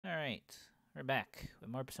Alright, we're back with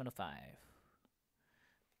more Persona 5.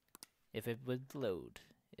 If it would load.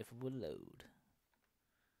 If it would load.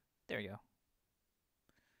 There we go.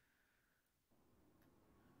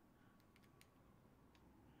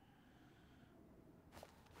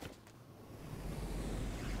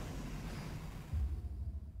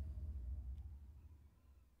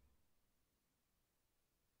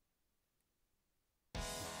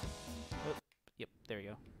 Oh, yep, there we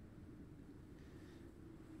go.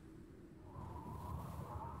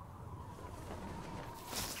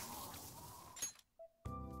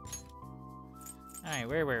 Alright,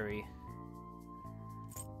 where were we?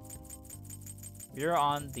 We're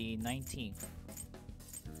on the 19th.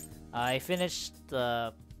 I finished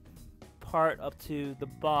the part up to the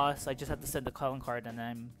boss. I just have to send the calling card and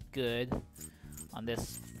I'm good on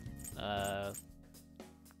this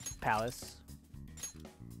palace.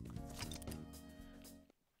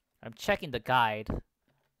 I'm checking the guide.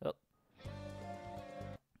 Oh.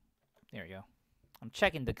 There we go. I'm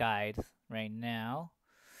checking the guide right now.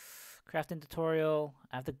 Crafting tutorial.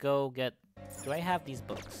 I have to go get... Do I have these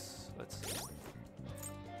books? Let's see.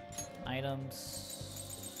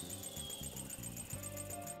 Items.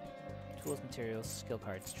 Tools, materials, skill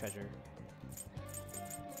cards, treasure.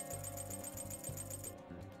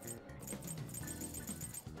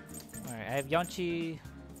 Alright, I have Yonchi,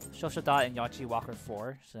 Shoshoda, and Yonchi Walker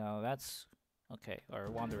 4, so that's okay.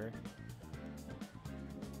 Or Wanderer.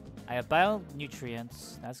 I have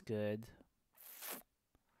bio-nutrients, that's good.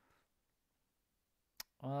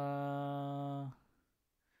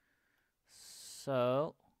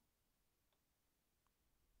 So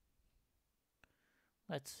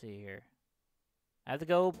let's see here. I have to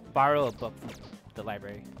go borrow a book from the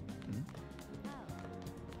library.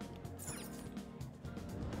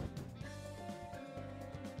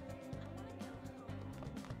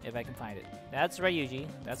 If I can find it. That's Ryuji.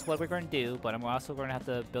 That's what we're going to do, but I'm also going to have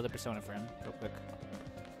to build a persona for him real quick.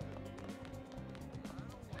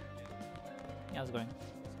 Yeah, how's it going?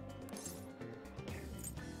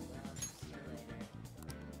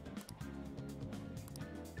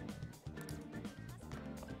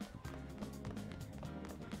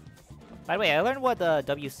 By the way, I learned what the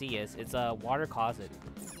WC is. It's a water closet.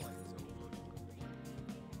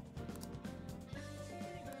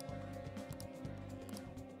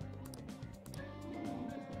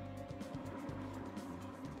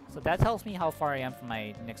 So that tells me how far I am from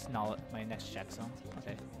my next check zone.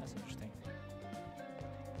 Okay, that's interesting.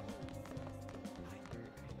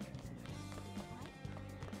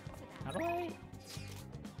 How do I?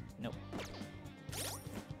 Nope.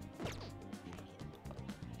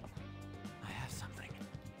 I have something.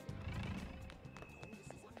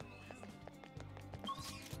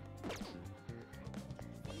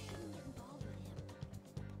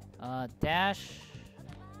 Dash.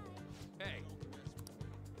 Hey.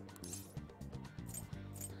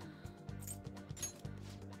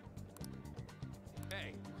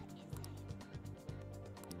 Hey.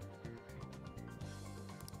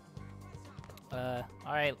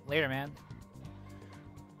 Alright, later, man.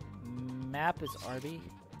 Map is RB.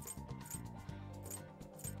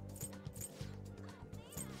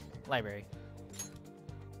 Library.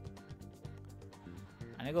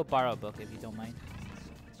 I'm gonna go borrow a book if you don't mind.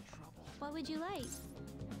 What would you like?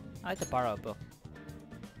 I like to borrow a book.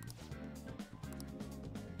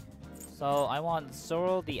 So I want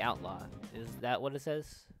Sorrel the Outlaw. Is that what it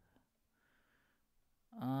says?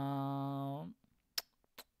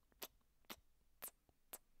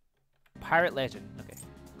 Pirate Legend. Okay.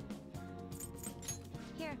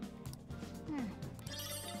 Here.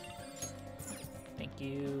 Thank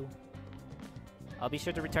you. I'll be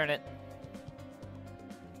sure to return it.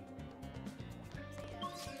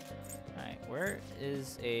 Alright, where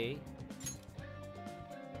is a...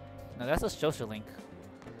 No, that's a social link.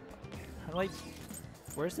 How do I...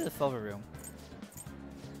 Where's the Fulver room?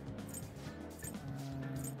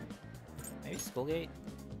 Maybe Skullgate?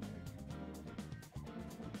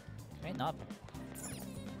 May not.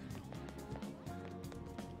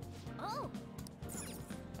 Oh.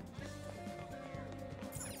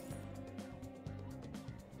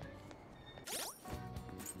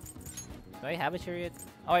 Do I have a chariot?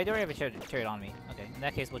 Oh, I don't have a chariot on me. Okay, in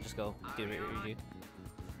that case, we'll just go do Ryuji.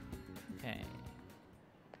 Okay.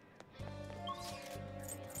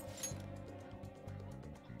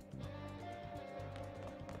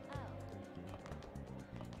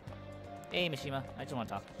 Hey, Mishima. I just want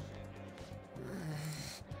to talk.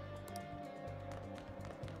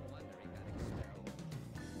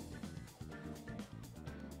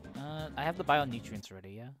 I have the bio-nutrients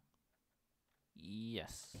already, yeah?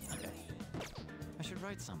 Yes. Okay. I should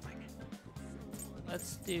write something.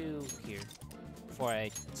 let's do here before I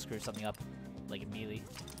screw something up like immediately.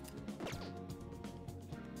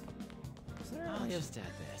 Is there a I'll way of just add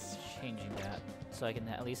this. changing that so I can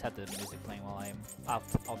at least have the music playing while I'm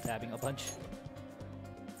alt-tabbing a bunch?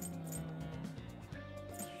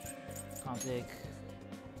 Config.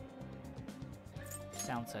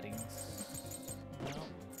 Sound settings. No.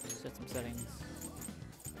 Set some settings.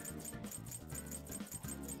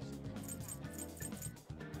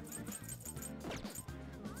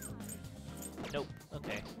 Nope.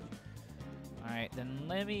 Okay. Alright, then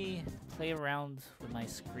let me play around with my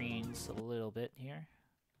screens a little bit here.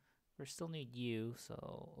 We still need you,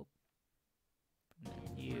 so...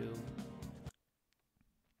 You...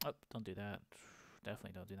 Oh, don't do that.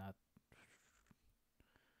 Definitely don't do that.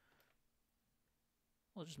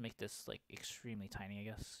 We'll just make this, like, extremely tiny, I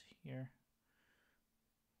guess, here.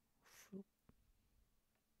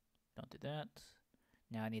 Don't do that.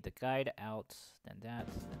 Now I need the guide out, then that,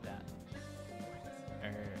 then that.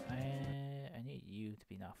 I need you to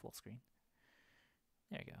be not full screen.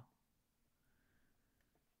 There you go.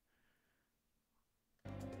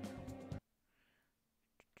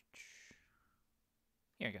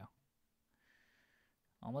 Here you go.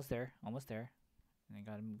 Almost there, almost there. And I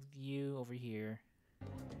gotta move you over here.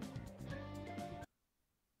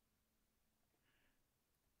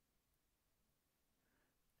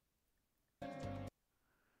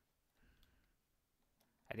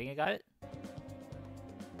 I think I got it.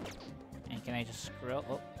 And can I just scroll?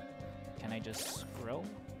 Oh, can I just scroll?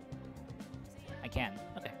 I can.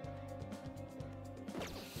 Okay.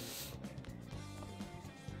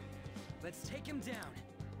 Let's take him down.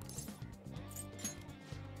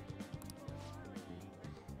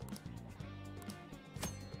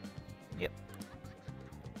 Yep.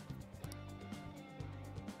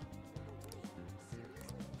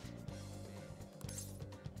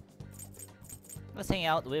 Let's hang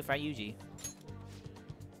out with Ryuji.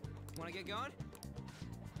 Wanna get going?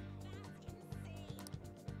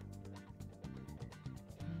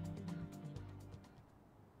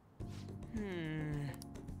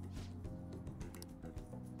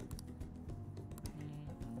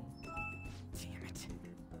 Damn it.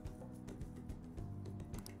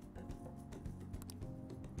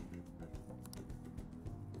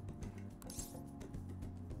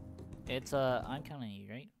 It's I'm counting you,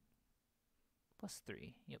 right?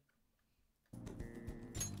 +3. Yep.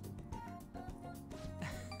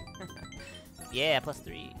 Yeah,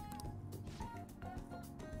 +3.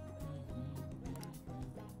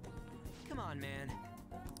 Come on, man.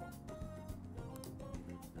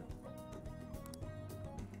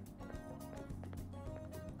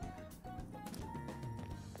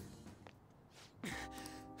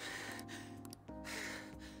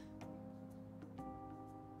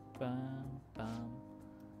 Bum, bum.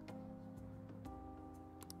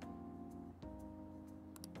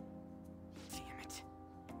 Damn it.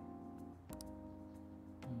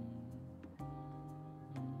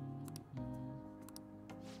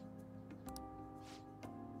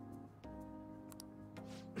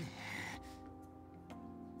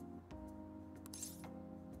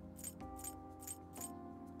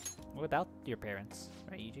 What about your parents,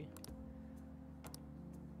 right, Yuji?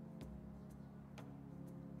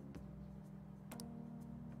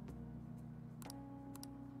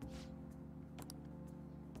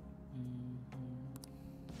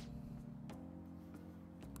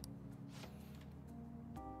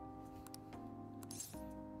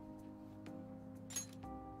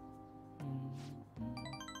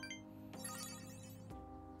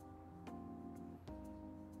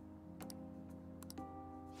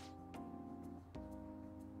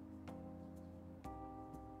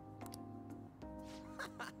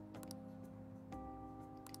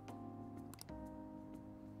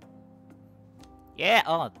 Yeah.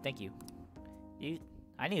 Oh, thank you.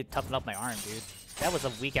 I need to toughen up my arm, dude. That was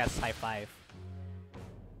a weak ass high five.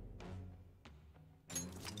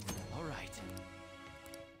 All right.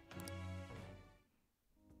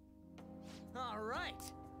 All right.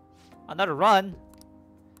 Another run.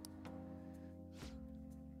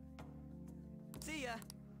 See ya.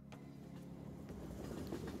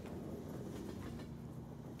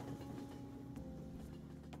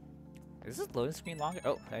 Is this loading screen longer?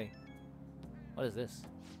 Oh, hey. What is this?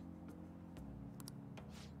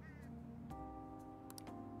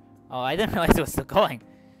 Oh, I didn't realize it was still going.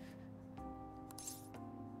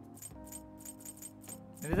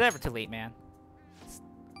 It is never too late, man.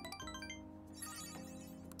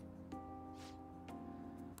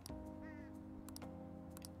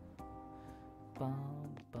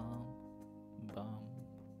 Bum, bum, bum,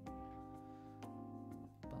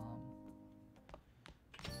 bum.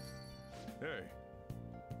 Hey,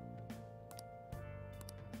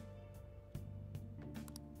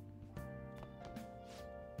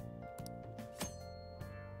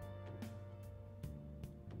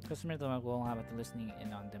 Customers will have to listening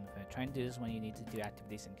in on them. Try and do this when you need to do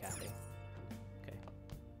activities in cafe. Okay.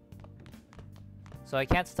 So I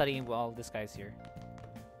can't study while this guy's here.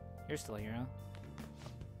 You're still here, huh?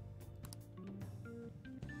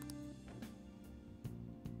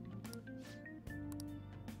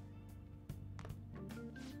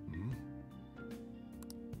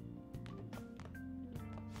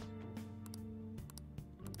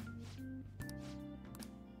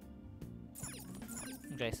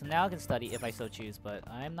 Okay, so now I can study if I so choose, but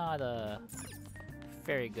I'm not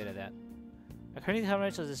very good at that. According to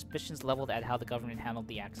coverage, the suspicions leveled at how the government handled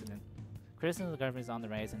the accident. Criticism of the government is on the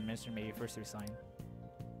rise, and the minister may be forced to resign.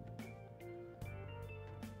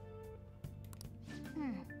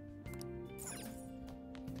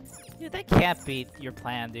 Dude, that can't be your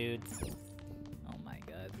plan, dude. Oh my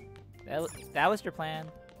god. That was your plan?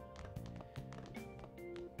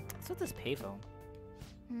 What's with this payphone?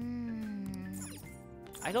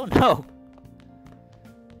 I don't know.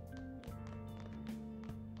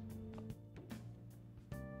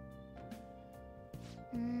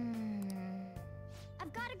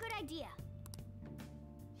 I've got a good idea.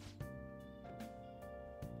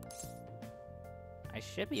 I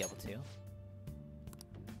should be able to.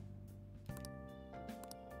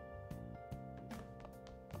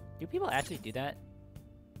 Do people actually do that?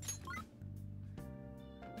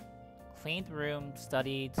 Cleaned room,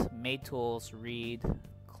 studied, made tools, read,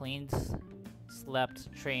 cleaned,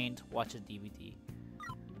 slept, trained, watched a DVD.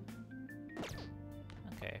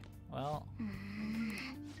 Okay, well...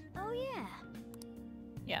 Oh yeah.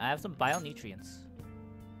 Yeah, I have some bionutrients.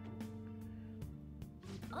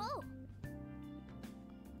 Oh.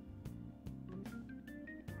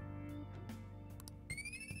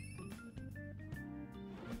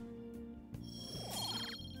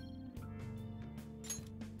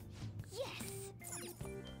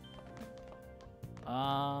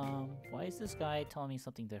 Why is this guy telling me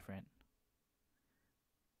something different?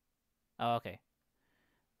 Oh, okay.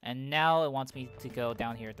 And now it wants me to go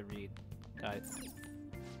down here to read. Got it.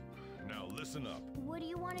 Now listen up. What do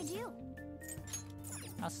you want to do?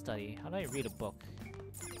 I'll study. How do I read a book?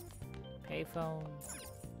 Payphone.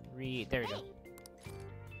 Read. There we go.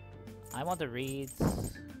 I want to read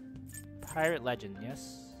Pirate Legend,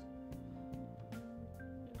 yes?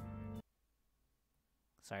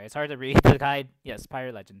 Sorry, it's hard to read the guide. Yes,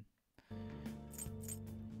 Pirate Legend.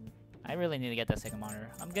 I really need to get that Sega monitor.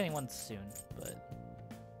 I'm getting one soon, but...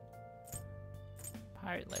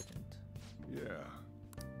 Pirate Legend. Yeah.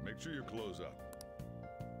 Make sure you close up.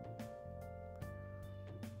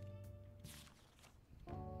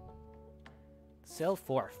 Sail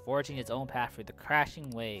forth, forging its own path through the crashing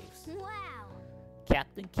waves. Wow.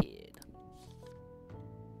 Captain Kidd.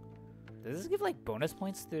 Does this give like bonus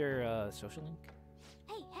points to their social link?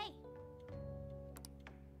 Hey, hey.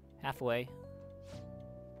 Halfway.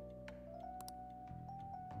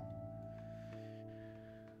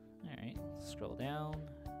 Alright, scroll down.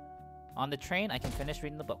 On the train, I can finish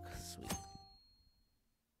reading the book. Sweet.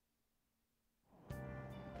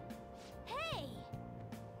 Hey.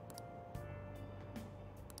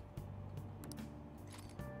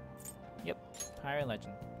 Yep, Pirate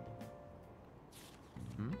Legend.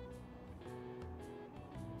 Hmm?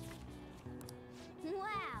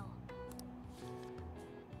 Wow.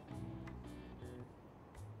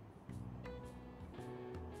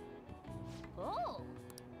 Oh.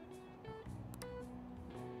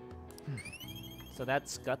 So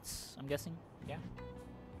that's Guts, I'm guessing? Yeah?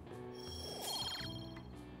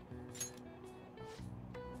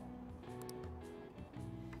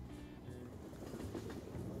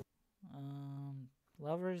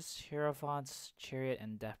 Lovers, Hierophants, Chariot,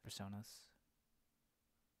 and Death Personas.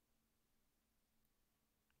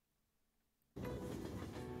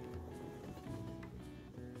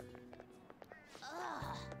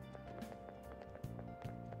 Ugh.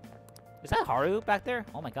 Is that Haru back there?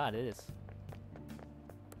 Oh my god, it is.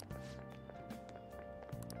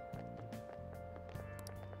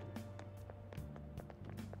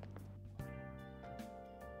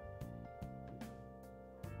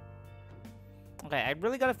 Okay, I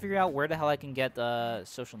really gotta figure out where the hell I can get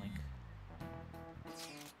social link.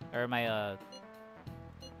 Or my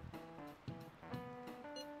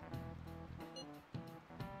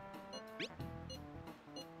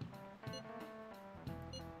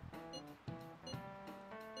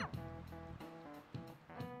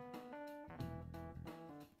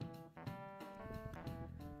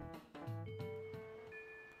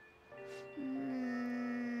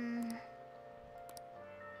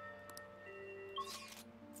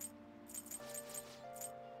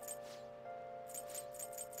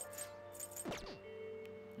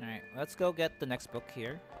Alright, let's go get the next book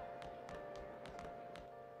here.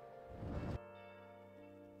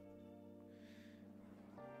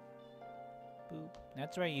 Boop.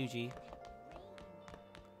 That's right, Yuji.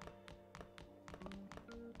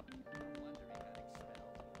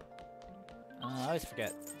 I always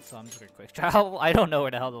forget, so I'm just gonna quick travel. I don't know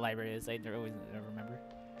where the hell the library is. I always never remember.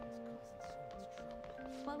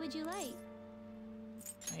 What would you like?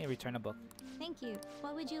 I need to return a book. Thank you.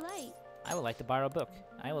 What would you like? I would like to borrow a book.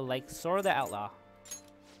 I would like Sora the Outlaw.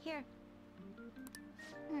 Here.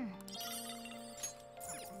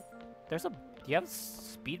 There's a... Do you have a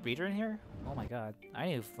speed reader in here? Oh my god. I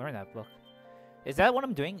need to learn that book. Is that what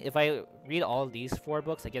I'm doing? If I read all these 4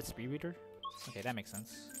 books, I get speed reader? Okay, that makes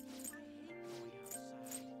sense.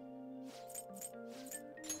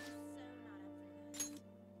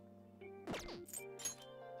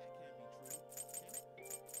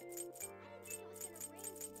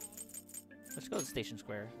 Let's go to Station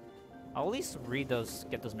Square. I'll at least read those,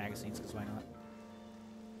 get those magazines, because why not?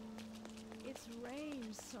 It's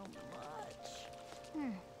rained so much.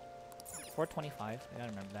 425, I gotta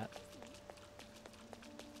remember that.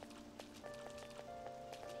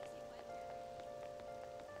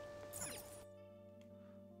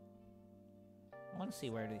 I want to see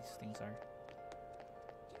where these things are.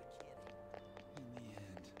 In the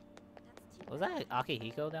end. Was that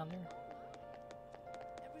Akihiko down there?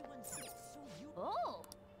 Everyone seems so Oh.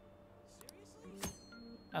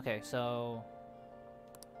 Okay, so...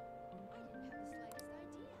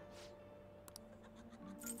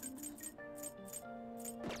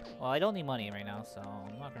 Well, I don't need money right now, so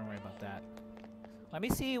I'm not gonna worry about that. Let me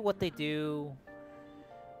see what they do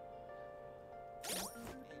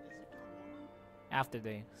after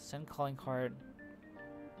they send calling card.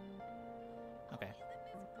 Okay.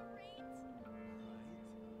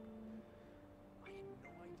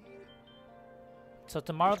 So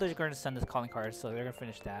tomorrow they're going to send us calling cards, so they're gonna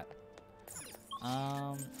finish that.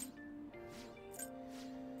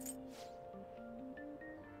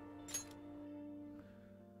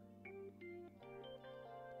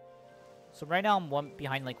 So right now I'm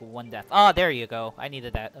behind like 1 death. Oh, there you go. I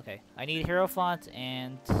needed that. Okay. I need Hero Font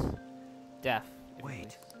and Death.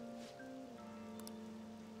 Wait.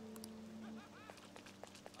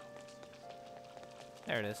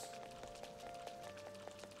 There it is.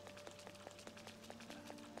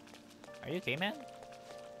 Are you okay, man?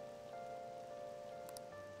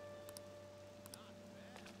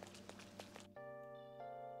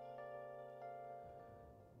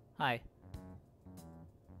 Hi.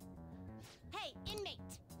 Hey, inmate.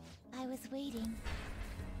 I was waiting.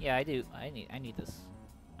 Yeah, I do. I need this.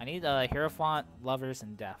 I need Hero Font, Lovers,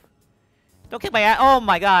 and Death. Don't kick my ass. Oh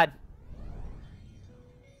my god.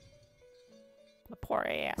 My poor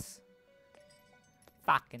ass.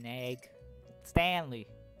 Fucking egg. Stanley.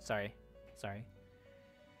 Sorry. Sorry.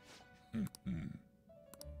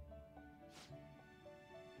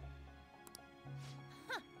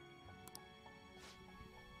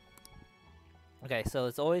 Okay, so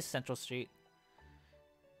it's always Central Street.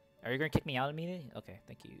 Are you gonna kick me out immediately? Okay,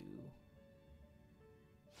 thank you.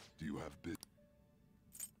 Do you have bit?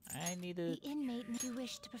 I need to... The inmate you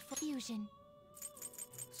wish to perform fusion.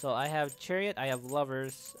 So I have Chariot, I have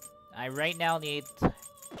Lovers. I right now need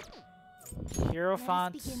Hero Let us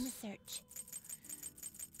Fonts begin the search.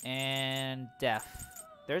 and Death.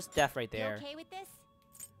 There's Death right You there. okay with this?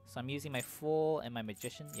 So I'm using my Fool and my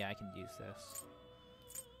Magician. Yeah, I can use this.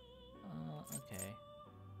 Okay.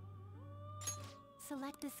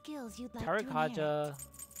 Select the skills you'd like to inherit. Tarakaja,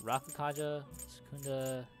 Rakukaja,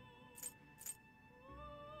 Sukunda.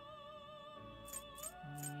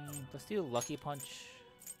 Let's do Lucky Punch.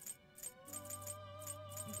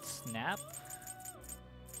 Snap?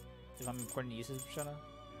 If I'm important to use this persona?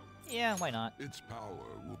 Yeah, why not? Its power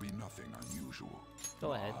will be nothing unusual.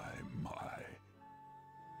 Go ahead. My.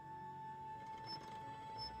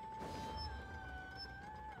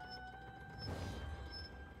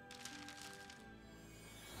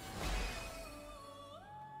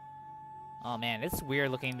 Oh man, it's weird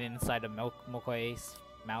looking inside of Mokoe's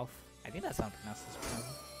mouth. I think that's how I'm pronounced this one.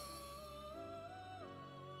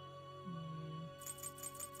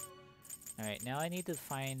 Alright, now I need to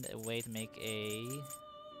find a way to make a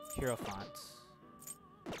hero font.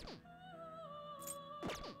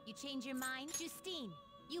 You change your mind? Justine,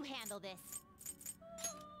 you handle this.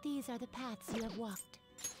 These are the paths you have walked.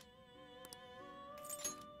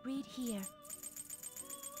 Read here.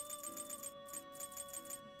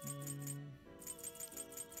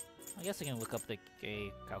 I guess I can look up the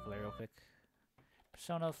calculator real quick.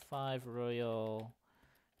 Persona 5 Royal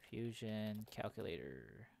Fusion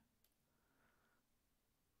Calculator.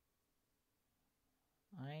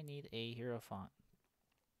 I need a hero font.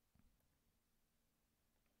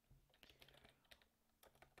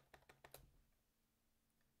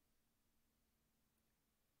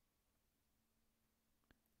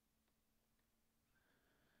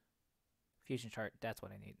 Fusion chart, that's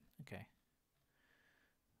what I need. Okay.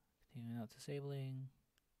 Continuing out disabling.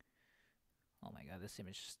 Oh my god, this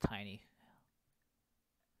image is tiny.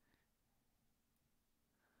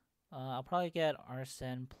 I'll probably get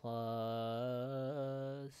Arsen plus...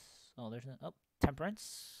 Oh, there's no... Oh,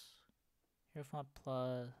 Temperance. Hierophant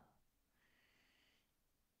plus...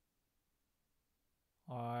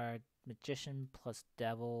 Or Magician plus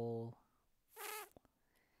Devil.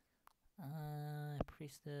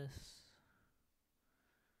 Priestess.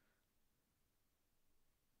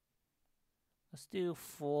 Let's do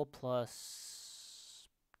full plus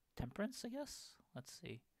Temperance, I guess? Let's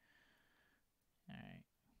see. Alright.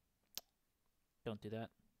 Don't do that.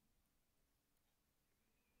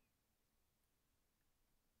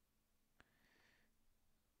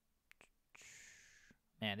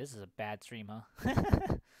 Man, this is a bad stream, huh?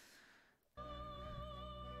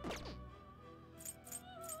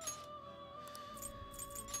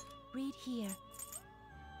 Read here.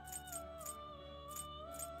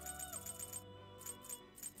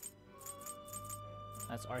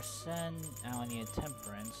 That's Arsene. Now I need a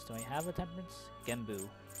Temperance. Do I have a Temperance? Genbu.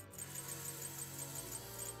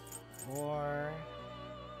 Or...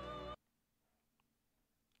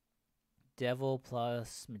 Devil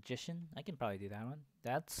plus Magician. I can probably do that one.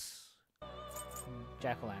 That's...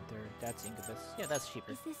 Jack-o'-lantern. That's Incubus. Yeah, that's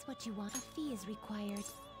cheaper. Is this what you want? A fee is required.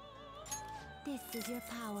 This is your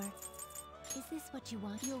power. Is this what you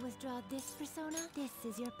want? You'll withdraw this persona? This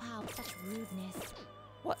is your power. Such rudeness.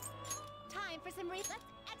 What? Time for some Let's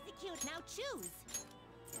execute. Now choose.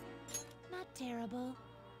 Not terrible,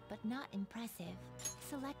 but not impressive.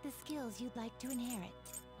 Select the skills you'd like to inherit.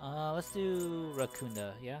 Let's do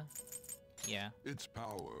Rakunda, yeah? Yeah. Its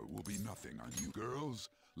power will be nothing on you. Girls,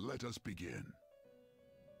 let us begin.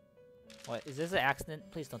 What, is this an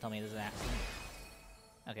accident? Please don't tell me this is an accident.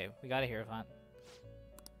 Okay, we got a Hierophant.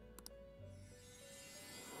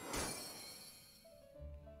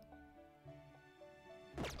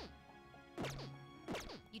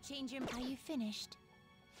 You change your... Are you finished?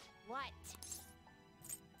 What?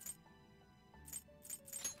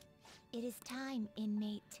 It is time,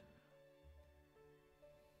 inmate.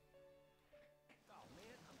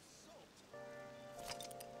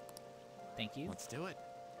 Thank you. Let's do it.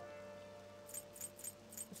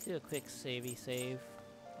 Let's do a quick savey save.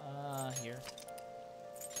 Here.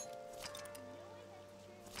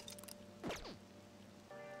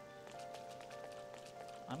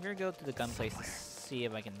 I'm gonna go to the gun place to see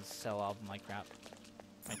if I can sell all my crap.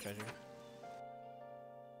 My treasure.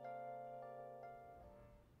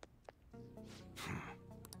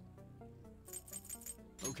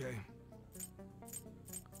 Okay.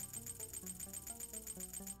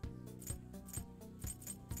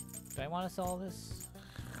 Do I want to sell all this?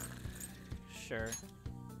 Sure.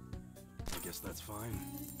 I guess that's fine.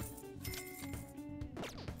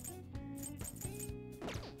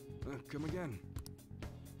 Come again.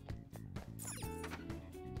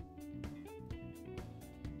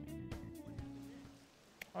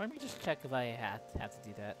 Or let me just check if I have to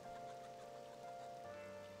do that.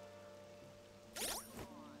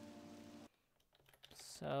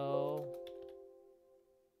 So...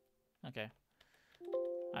 Okay.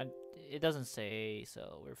 It doesn't say,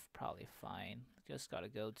 so we're probably fine. Just gotta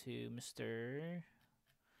go to Mr.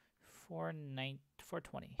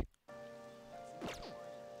 420.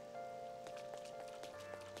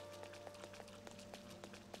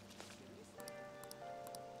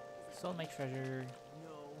 Sold my treasure.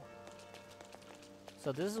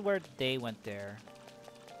 So this is where they went there.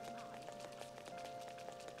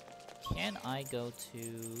 Can I go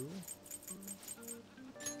to...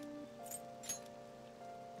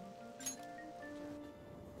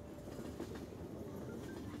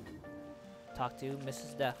 talk to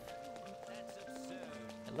Mrs. Death?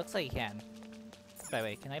 It looks like you can. By the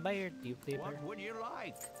way, can I buy your dupe paper? What would you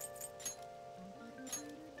like?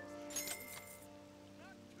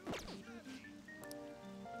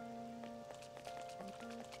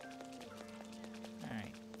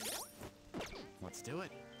 Alright. Let's do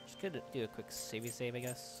it. Just gonna do a quick savey save, I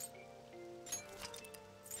guess.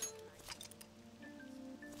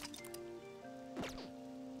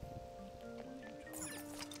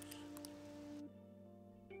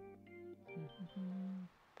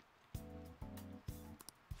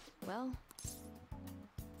 Well.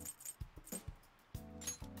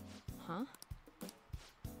 Huh?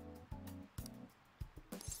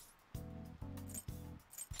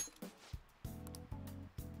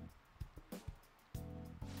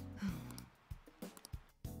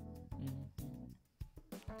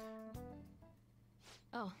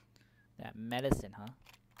 Oh, That medicine, huh?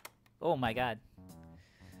 Oh my god.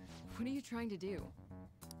 what are you trying to do?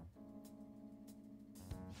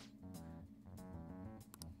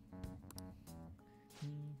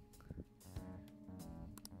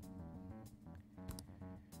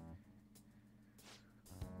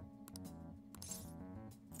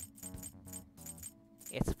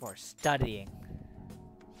 It's for studying.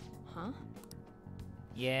 Huh?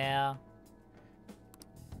 Yeah.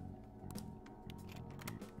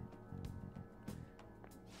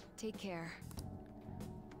 Take care.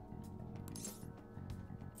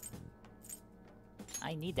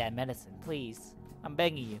 I need that medicine, please. I'm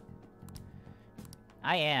begging you.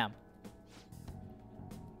 I am.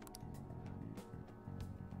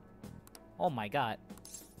 Oh my god.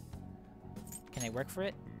 Can I work for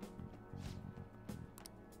it?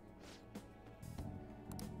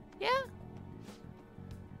 Yeah.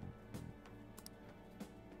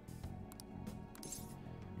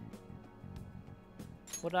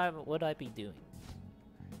 What would I be doing?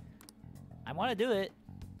 I want to do it.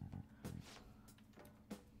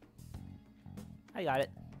 I got it.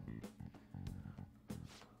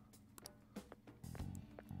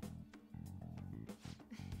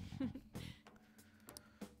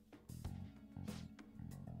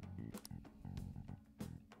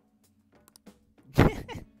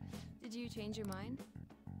 Did you change your mind?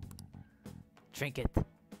 Drink it.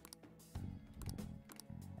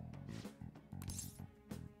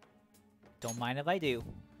 Don't mind if I do.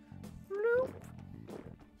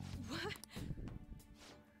 What?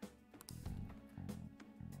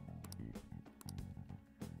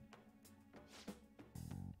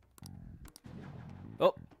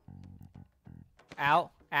 Oh. Ow.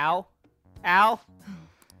 Ow. Ow.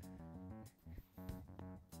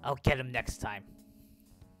 I'll get him next time.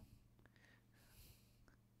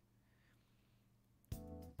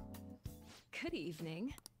 Good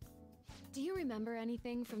evening. Do you remember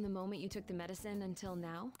anything from the moment you took the medicine until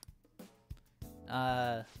now?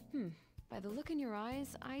 By the look in your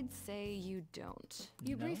eyes, I'd say you don't.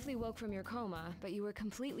 You No? briefly woke from your coma, but you were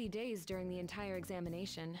completely dazed during the entire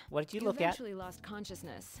examination. What did you look at? eventually lost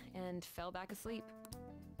consciousness and fell back asleep.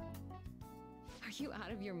 Are you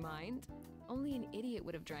out of your mind? Only an idiot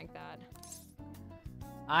would have drank that.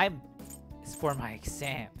 It's for my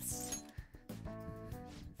exams.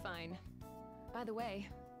 Fine. By the way,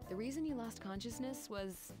 the reason you lost consciousness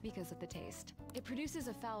was because of the taste. It produces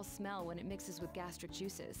a foul smell when it mixes with gastric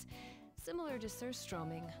juices, similar to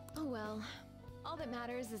surströmming. Oh well. All that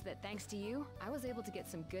matters is that thanks to you, I was able to get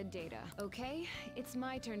some good data. Okay, it's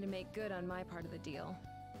my turn to make good on my part of the deal.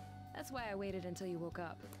 That's why I waited until you woke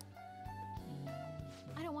up.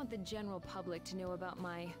 I don't want the general public to know about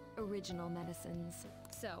my original medicines.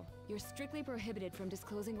 So, you're strictly prohibited from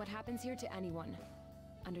disclosing what happens here to anyone.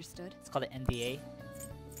 Understood? It's called an NDA.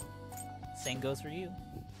 Same goes for you.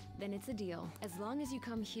 Then it's a deal. As long as you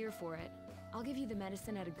come here for it, I'll give you the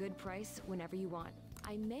medicine at a good price whenever you want.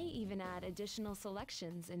 I may even add additional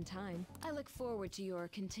selections in time. I look forward to your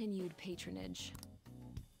continued patronage.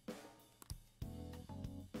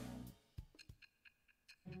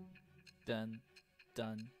 Dun,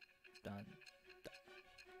 dun, dun.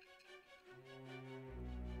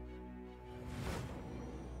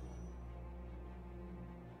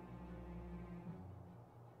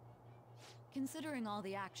 Considering all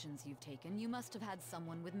the actions you've taken, you must have had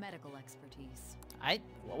someone with medical expertise.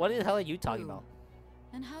 What the hell are you talking Who? about?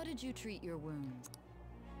 And how did you treat your wounds?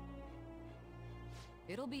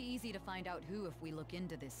 It'll be easy to find out who if we look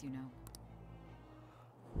into this, you know.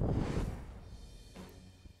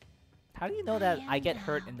 How do you know that I am get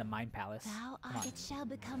hurt thou. in the Mind Palace? Thou Come art, on. it shall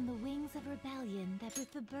become the wings of rebellion that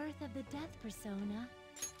with the birth of the death persona.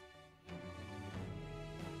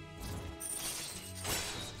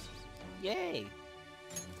 Yay!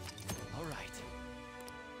 All right.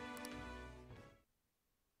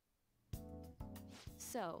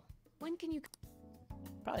 So, when can you...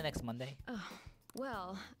 Probably next Monday.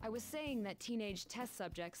 Well, I was saying that teenage test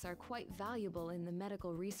subjects are quite valuable in the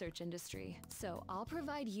medical research industry. So I'll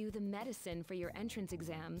provide you the medicine for your entrance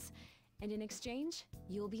exams, and in exchange,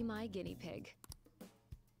 you'll be my guinea pig.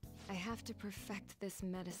 I have to perfect this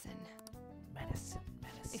medicine. Medicine.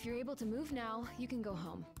 If you're able to move now, you can go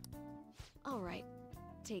home. All right,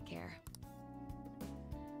 take care.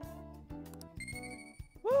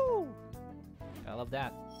 Woo! I love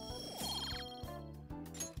that.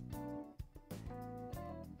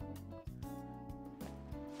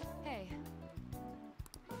 Hey.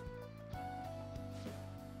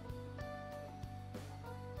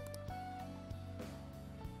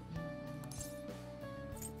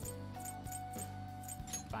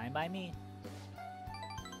 Fine by me.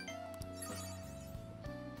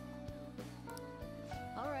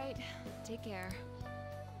 All right, take care.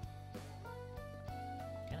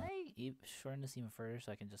 Can I shorten this even further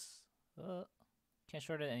so I can just... can't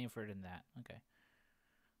shorten it any further than that. Okay.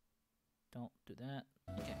 Don't do that.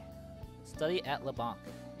 Okay. Study at Le Banc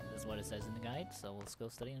is what it says in the guide, so let's go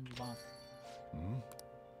study in Le Banc.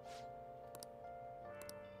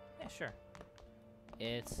 Yeah, sure.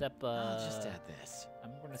 Except, I'll just add this.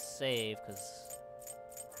 I'm gonna save, because...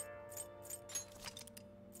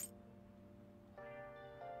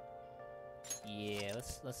 Yeah,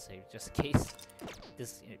 let's save, just in case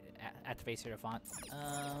this activates your font.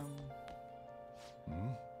 Hmm?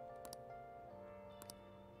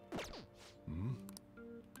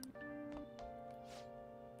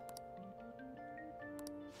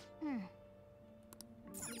 Hmm?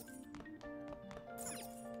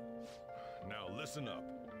 Now listen up.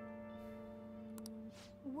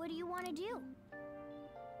 What do you want to do?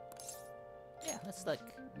 Yeah, that's like...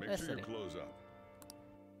 Make that's sure your silly. clothes up.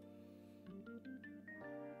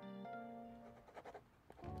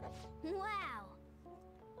 Wow.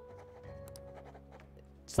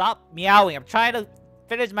 Stop meowing, I'm trying to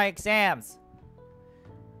finish my exams!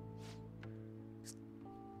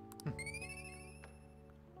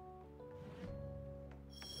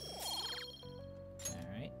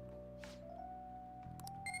 Alright.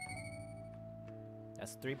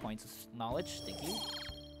 That's 3 points of knowledge, thank you.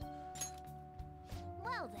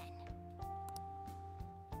 Well then.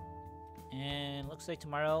 And looks like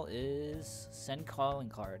tomorrow is send calling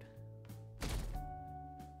card.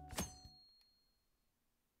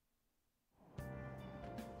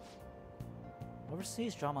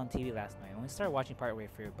 Overseas drama on TV last night. I only started watching partway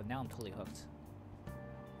through, but now I'm totally hooked.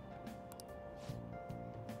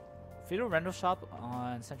 Feudal rental shop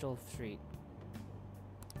on Central Street.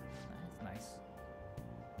 That's nice.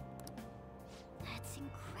 That's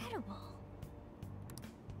incredible.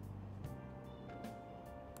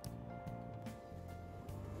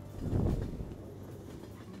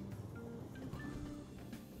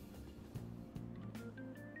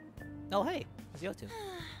 Oh hey, what's Yotu?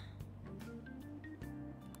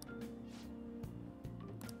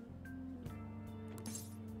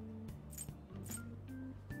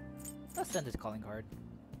 Let's send this calling card.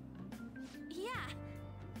 Yeah.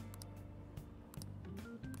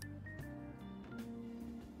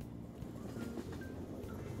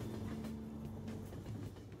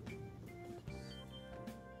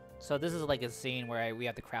 So this is like a scene where we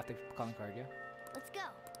have to craft the calling card, yeah? Let's go.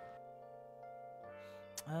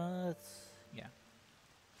 Yeah.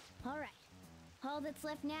 All right. All that's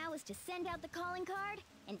left now is to send out the calling card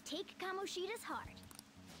and take Kamoshida's heart.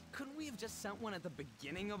 Couldn't we have just sent one at the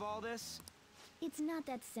beginning of all this? It's not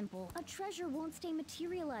that simple. A treasure won't stay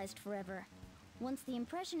materialized forever. Once the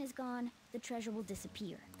impression is gone, the treasure will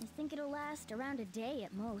disappear. I think it'll last around a day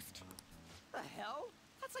at most. The hell?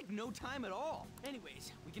 That's like no time at all.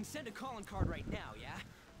 Anyways, we can send a calling card right now, yeah?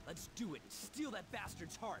 Let's do it and steal that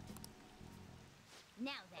bastard's heart.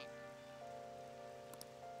 Now then.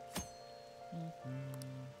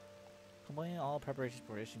 Completing all preparations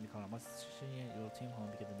for issuing the calling. Must send your team home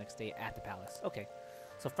because the next day at the palace. Okay.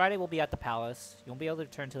 So Friday we'll be at the palace. You won't be able to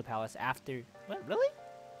return to the palace after... What? Really?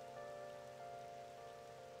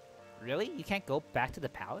 Really? You can't go back to the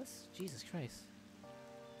palace? Jesus Christ.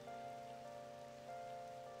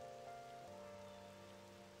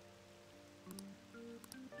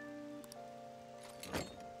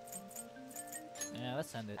 Yeah, let's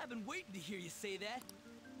send it. I've been waiting to hear you say that.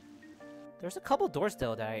 There's a couple doors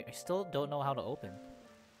though that I still don't know how to open.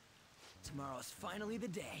 Tomorrow's finally the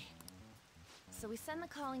day. So we send the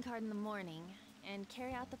calling card in the morning and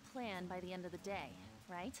carry out the plan by the end of the day,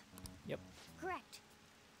 right? Yep. Correct.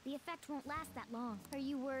 The effect won't last that long. Are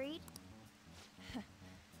you worried?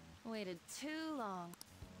 Waited too long.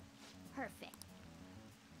 Perfect.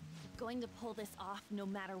 Going to pull this off no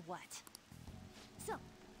matter what. So,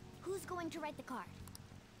 who's going to write the card?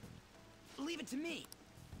 Leave it to me.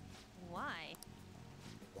 Why?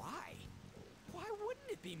 Why? Why wouldn't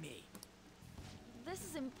it be me? This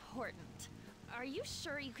is important. Are you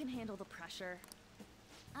sure you can handle the pressure?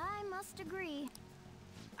 I must agree.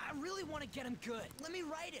 I really want to get him good. Let me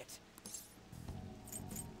write it.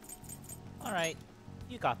 Alright.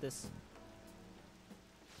 You got this.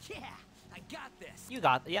 Yeah, I got this. You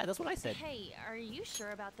got... Yeah, that's what I said. Hey, are you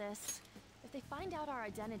sure about this? If they find out our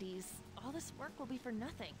identities, all this work will be for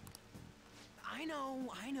nothing. I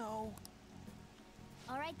know.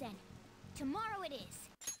 All right then. Tomorrow it is.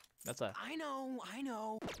 That's a... I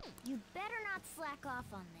know. You better not slack off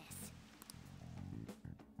on this.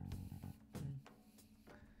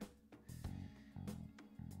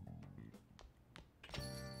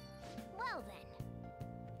 Well then.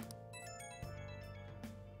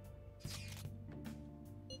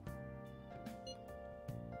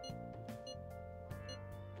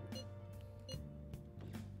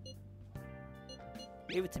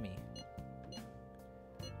 Give it to me.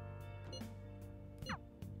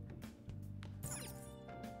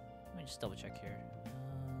 Let me just double check here.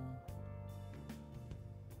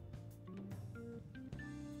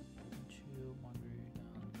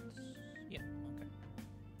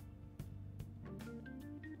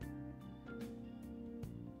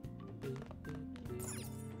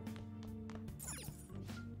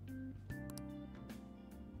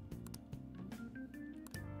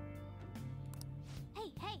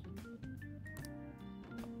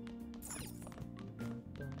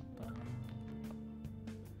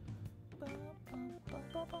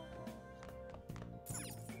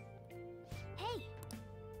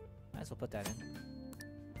 Might as well put that in.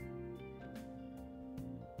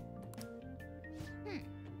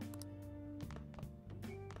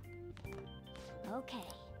 Okay.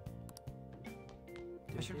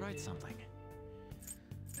 I should write something.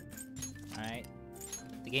 Alright.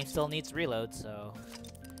 The game still needs reload, so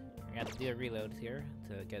we're gonna have to do a reload here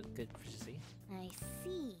to get good proficiency. I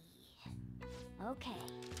see. Okay.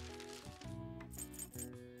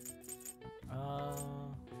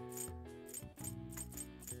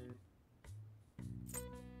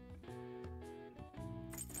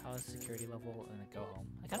 Palace security level and then go home.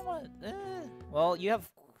 I kind of want to. Well, you have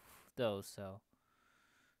those, so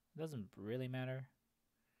it doesn't really matter.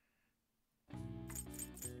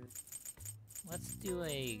 Let's do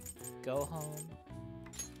a go home.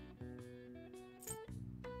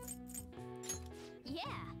 Yeah.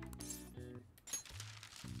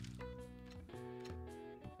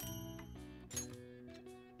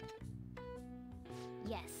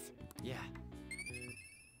 Yes. Yeah.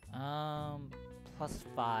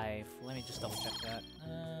 +5. Let me just double check that.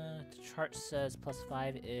 The chart says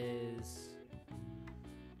 +5 is.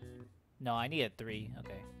 No, I need a 3.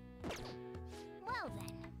 Okay. Well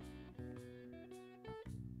then.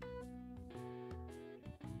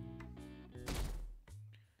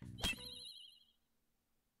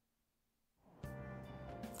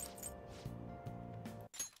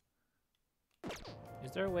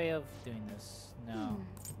 Is there a way of doing this? No.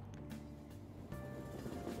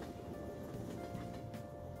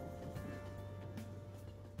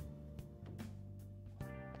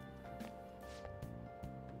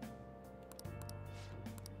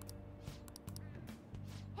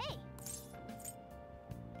 Hey.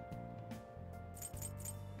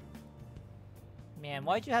 Man,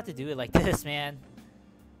 why'd you have to do it like this, man?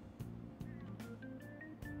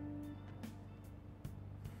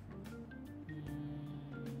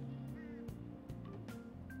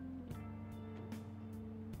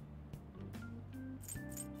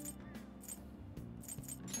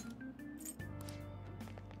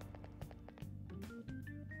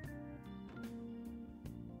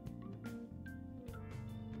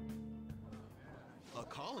 A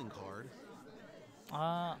calling card?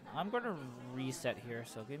 I'm gonna reset here,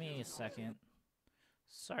 so give me a second.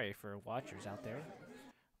 Sorry for watchers out there,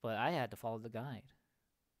 but I had to follow the guide.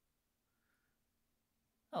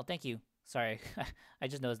 Oh, thank you. Sorry, I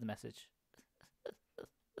just noticed the message.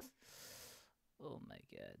 Oh my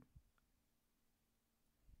god.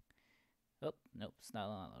 Oh, nope, it's not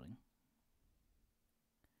loading.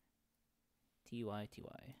 TY.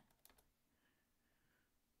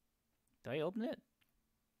 Did I open it?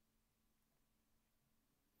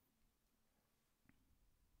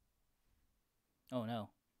 Oh no.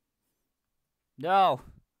 No!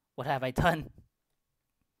 What have I done?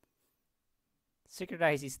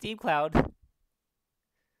 Synchronize the Steam Cloud.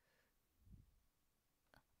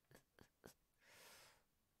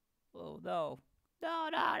 Oh no. No,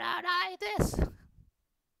 this!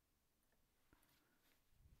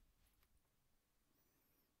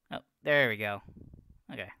 Oh, there we go.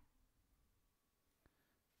 Okay.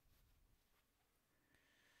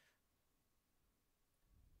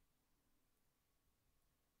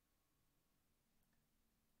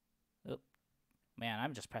 Man,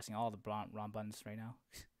 I'm just pressing all the wrong buttons right now.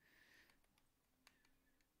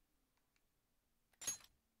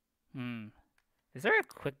 Is there a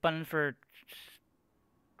quick button for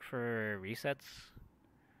resets?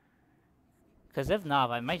 Because if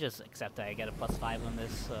not, I might just accept that I get a +5 on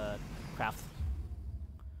this craft.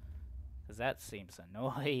 Because that seems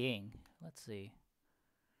annoying. Let's see.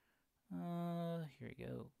 Here we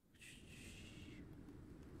go.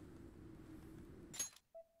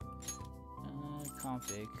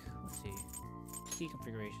 Config. Let's see. Key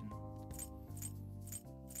configuration.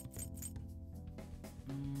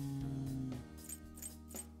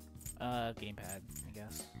 Gamepad, I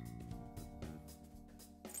guess.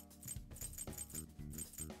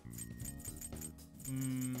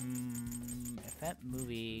 Event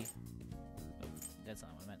movie. Oh, that's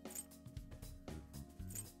not what I meant.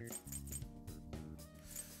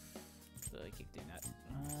 So I keep doing that.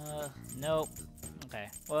 Nope. Okay.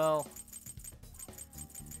 Well.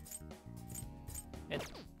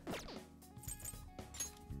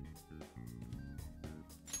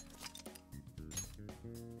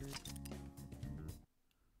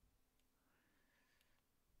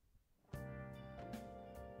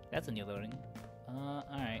 That's a new loading.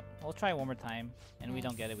 Alright. We'll try one more time. And we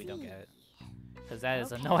don't get it, we don't get it. Because that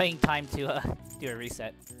is annoying time to do a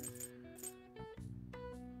reset.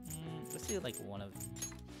 Let's do like one of...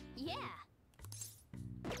 Yeah.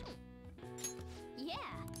 Yeah.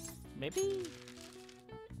 Maybe...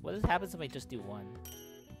 What happens if I just do one?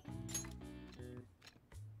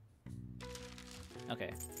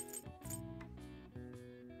 Okay.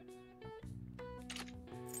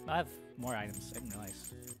 I have more items. I didn't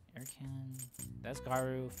realize. Air cannon. That's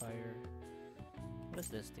Garu, fire. What does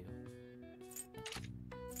this do?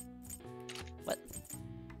 What?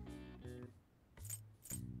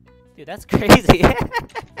 Dude, that's crazy.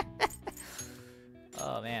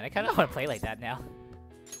 Oh man, I kind of want to play like that now.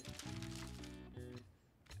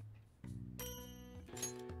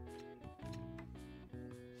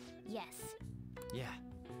 Yes. Yeah.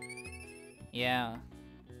 Yeah.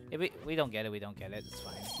 If we don't get it, we don't get it. It's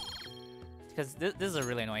fine. Because this is a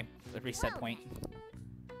really annoying reset point.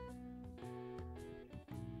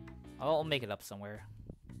 I'll make it up somewhere.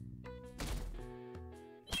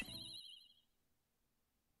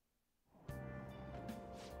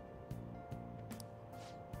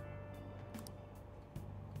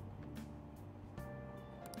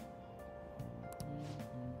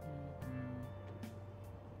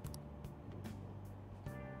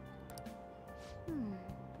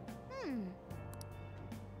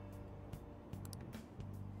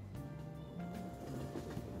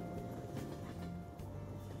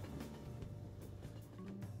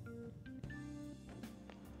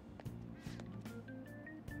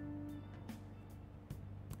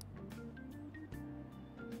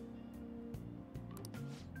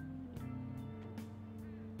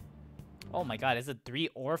 Oh my god, is it 3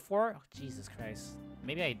 or 4? Oh, Jesus Christ.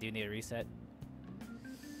 Maybe I do need a reset.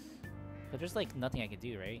 But there's like nothing I can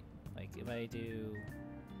do, right? Like if I do...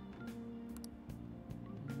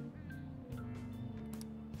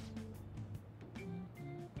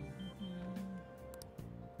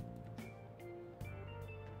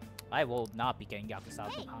 I will not be getting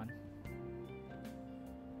Yakuza-Han.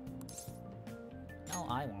 Now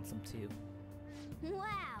I want some too. Wow.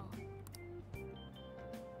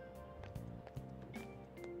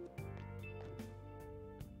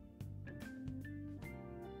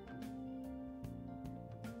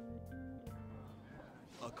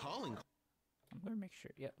 A calling I'm gonna make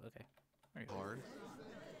sure. Yep, okay. There you go. card.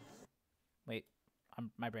 Wait,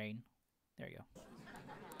 my brain. There you go.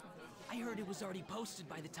 I heard it was already posted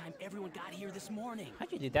by the time everyone got here this morning.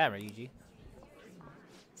 How'd you do that, Ryuji?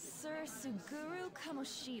 Sir Suguru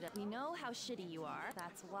Kamoshida, we know how shitty you are.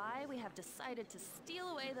 That's why we have decided to steal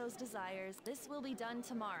away those desires. This will be done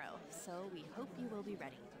tomorrow, so we hope you will be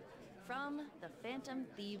ready. From the Phantom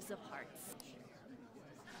Thieves of Hearts.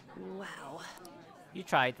 Wow. You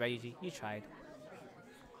tried, Ryuji. You tried.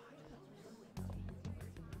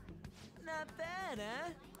 Not bad,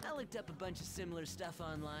 huh? I looked up a bunch of similar stuff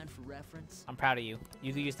online for reference. I'm proud of you.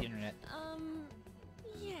 You do use the internet.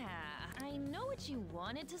 Yeah, I know what you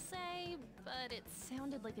wanted to say, but it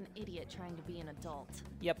sounded like an idiot trying to be an adult.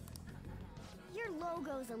 Yep. Your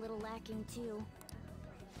logo's a little lacking too.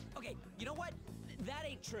 Okay, you know what? That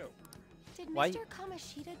ain't true. Did Why- Mr.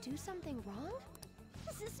 Kamoshida do something wrong?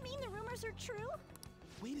 Does this mean the rumors are true?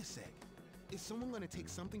 Wait a sec. Is someone gonna take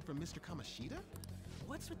something from Mr. Kamoshida?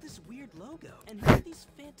 What's with this weird logo? And who are these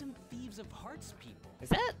Phantom Thieves of Hearts people? Is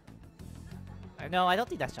that? No, I don't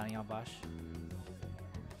think that's Johnny Bosch.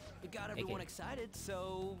 It got everyone Okay. excited,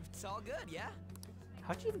 so it's all good, yeah?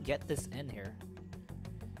 How'd you even get this in here?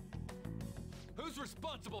 Who's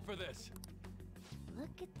responsible for this?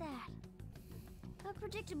 Look at that. A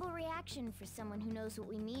predictable reaction for someone who knows what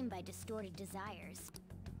we mean by distorted desires.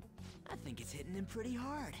 I think it's hitting him pretty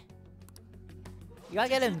hard. You gotta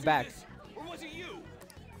get him back. This, or was it you?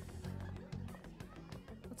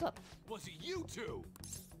 What's up? Was it you two?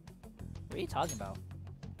 What are you talking about?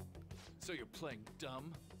 So you're playing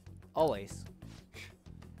dumb? Always.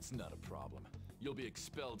 It's not a problem. You'll be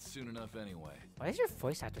expelled soon enough anyway. Why does your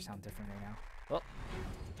voice actor sound different right now? Oh,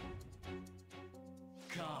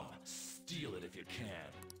 Come, steal it if you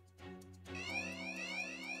can.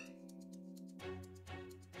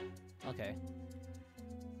 okay.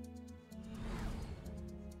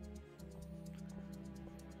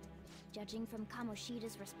 Judging from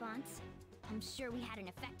Kamoshida's response, I'm sure we had an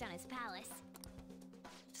effect on his palace.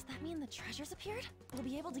 Does that mean the treasures appeared? We'll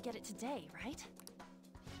be able to get it today, right?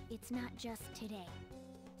 It's not just today.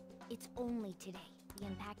 It's only today. The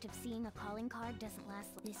impact of seeing a calling card doesn't last.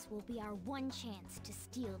 This will be our one chance to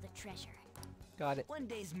steal the treasure. Got it. One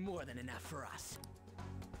day's more than enough for us.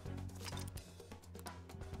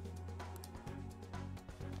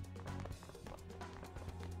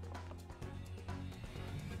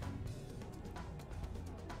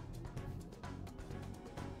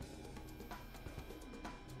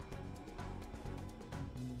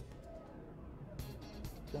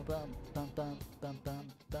 Bum bum bum bum bum bum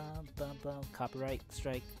bum bum bum. Copyright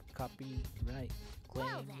strike. Copyright claim.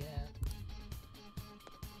 Well then. Yeah.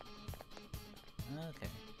 Okay.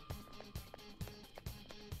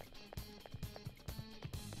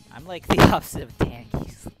 I'm like the opposite of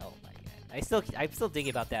Tankies. Oh my god. I'm still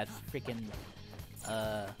thinking about that freaking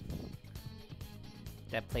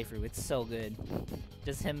that playthrough. It's so good.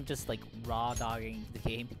 Just him just like raw dogging the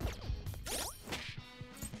game.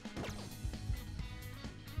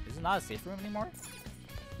 Is it not a safe room anymore?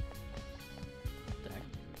 What the heck?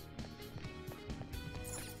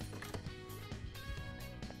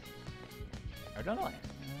 I don't know.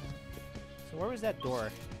 So where was that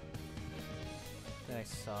door that I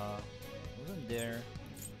saw? It wasn't there.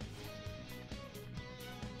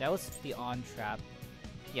 That was the on trap.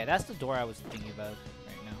 Yeah, that's the door I was thinking about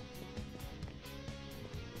right now.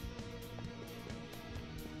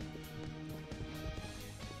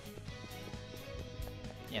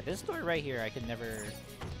 Yeah, this door right here I could never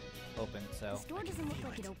open, so. This door doesn't look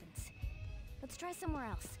like it opens. Let's try somewhere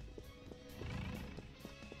else.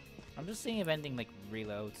 I'm just seeing if anything like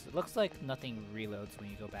reloads. It looks like nothing reloads when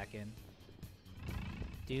you go back in.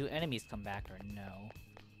 Do enemies come back or no?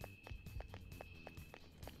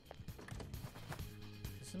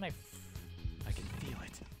 This is my. I can feel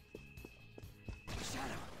it.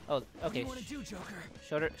 Shadow. Oh, What do okay. you want to do, Joker?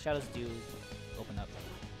 Shadows do open up.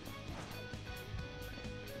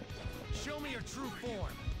 Show me your true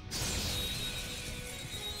form.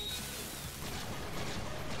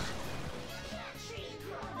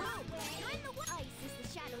 Ice is the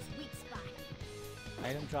shadow's weak spot.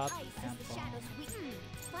 Item drop. Ice is the shadow's weak.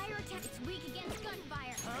 Fire attack is weak against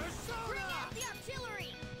gunfire. Bring out the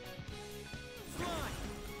artillery. Fly.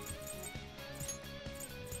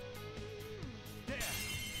 There.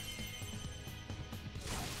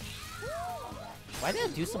 Why did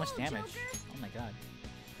it do so much damage? Oh my god.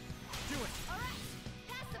 Do it. All right,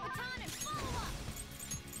 pass the baton and follow up.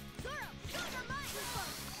 Zoro, show your mind.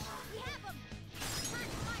 We have him. Time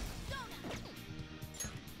for my persona.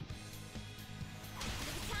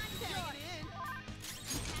 The baton's out.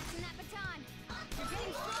 Passing that baton. You're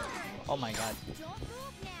getting stronger. Oh my god. Don't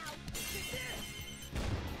move now.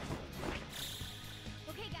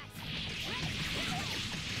 Okay, guys.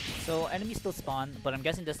 So enemies still spawn, but I'm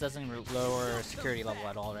guessing this doesn't lower security level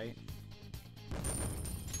at all, right?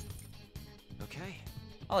 Okay.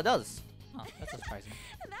 Oh, it does. Oh, that's surprising.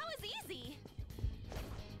 That was easy.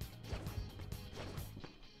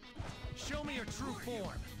 Show me your true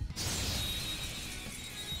form.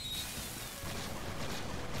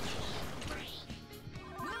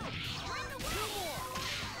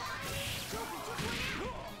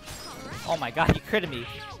 Oh my god, you critted me. We're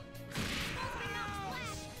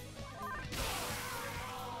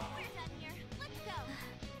done here. Let's go.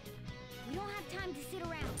 We don't have time to sit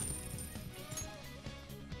around.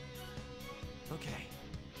 Okay.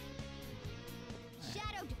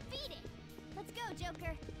 Shadow defeated. Let's go,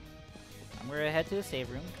 Joker. I'm gonna head to the save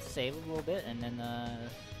room, save a little bit, and then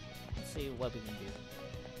let's see what we can do.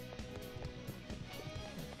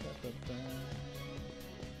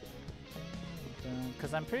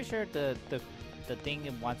 Because I'm pretty sure the thing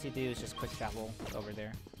it wants you to do is just quick travel over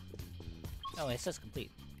there. Oh, it says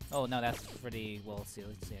complete. Oh no, that's for the well seal.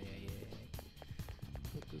 Let's see.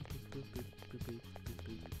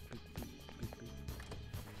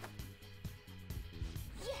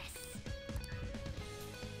 Yes.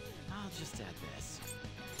 I'll just add this.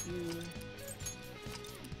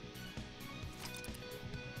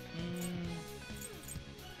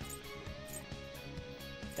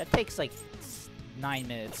 That takes like 9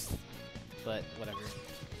 minutes, but whatever.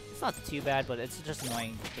 It's not too bad, but it's just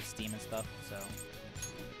annoying with Steam and stuff, so.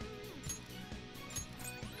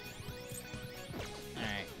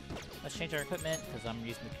 Alright, let's change our equipment, because I'm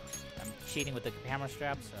cheating with the camera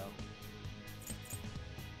strap, so.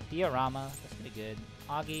 Diorama, that's pretty good.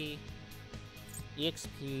 Augie,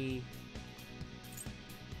 EXP.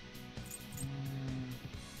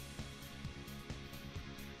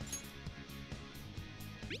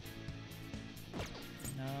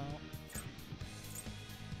 No.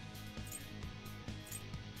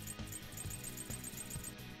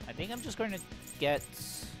 I think I'm just going to get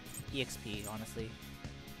EXP, honestly.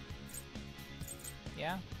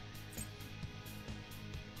 Yeah?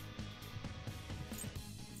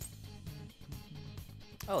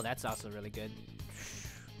 Oh, that's also really good.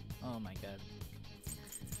 Oh my god.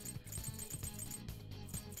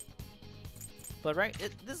 But right,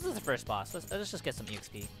 this is the first boss. Let's just get some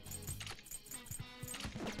EXP.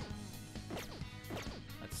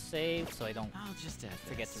 Let's save so I don't I'll just add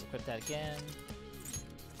forget to this. equip that again.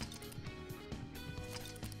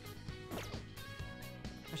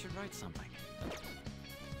 I should write something.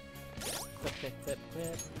 Equip.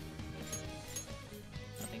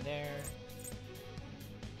 Nothing there.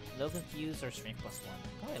 Low confused or strength +1?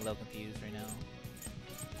 Probably low confused right now.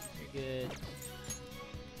 You're good.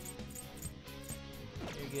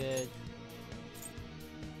 good.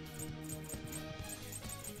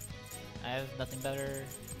 I have nothing better.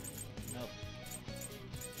 Nope.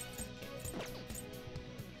 Okay.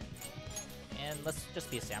 And let's just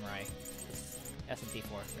be a samurai.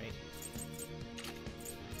 S&D4, right?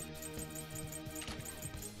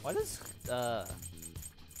 What is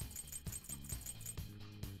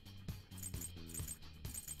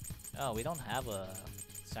Oh, we don't have a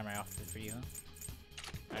samurai outfit for you, huh?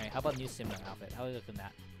 Alright, how about new samurai outfit? How are you looking at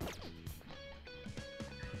that?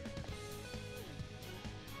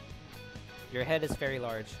 Your head is very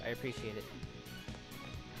large. I appreciate it.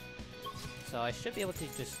 So I should be able to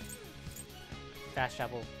just fast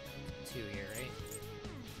travel to here, right?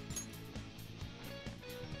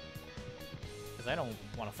 Because I don't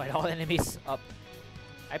want to fight all enemies up.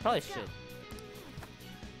 I probably should.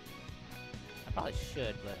 I probably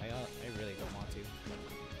should, but I really don't want to.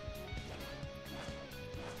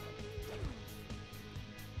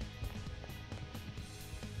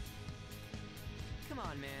 Come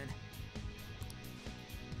on, man.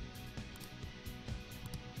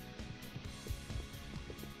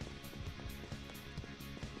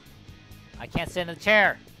 I can't sit in the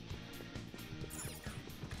chair!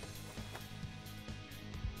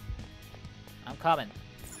 I'm coming.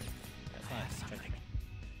 That's not something.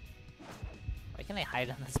 Why can't I hide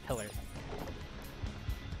on this pillar?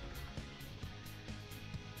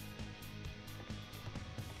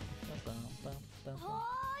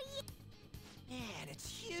 Oh, yeah. Man, it's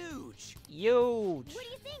huge. Huge! What do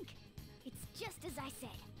you think? It's just as I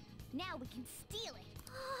said. Now we can steal it.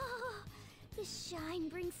 Oh, the shine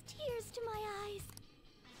brings tears to my eyes.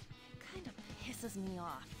 Kind of pisses me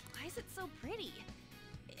off. Why is it so pretty?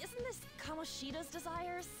 Isn't this Kamoshida's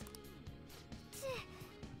desires?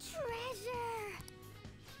 Treasure!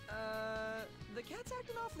 The cat's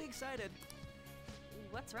acting awfully excited.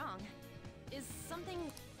 What's wrong? Is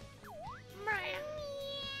something...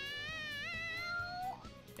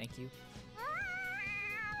 Thank you.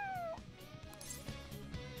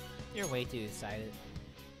 You're way too excited.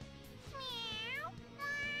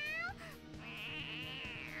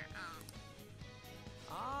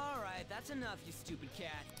 Alright, that's enough, you stupid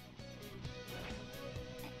cat.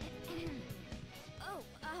 Oh,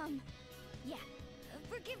 yeah.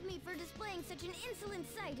 Forgive me for displaying such an insolent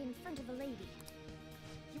sight in front of a lady.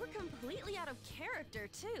 You were completely out of character,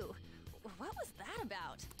 too. What was that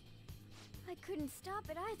about? I couldn't stop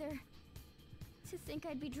it either. To think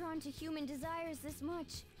I'd be drawn to human desires this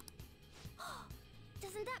much.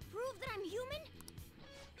 Doesn't that prove that I'm human?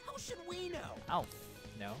 How should we know? Oh,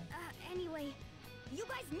 no. Anyway, you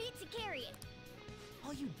guys need to carry it.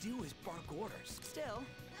 All you do is bark orders. Still,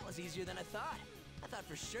 that was easier than I thought. I thought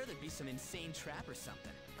for sure there'd be some insane trap or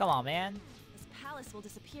something. Come on, man. This palace will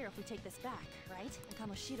disappear if we take this back, right?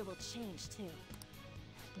 And Kamoshida will change, too.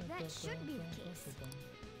 That should be the case.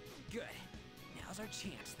 Good. Now's our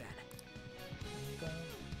chance, then.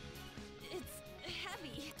 It's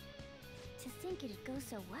heavy. To think it'd go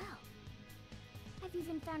so well. I've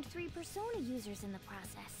even found 3 Persona users in the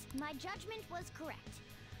process. My judgment was correct.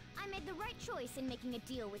 I made the right choice in making a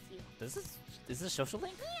deal with you. Is this Social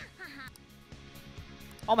Link?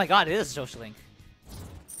 Oh my god, it is Social Link.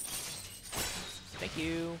 Thank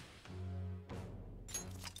you.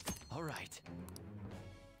 Alright.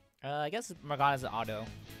 I guess Morgana's an auto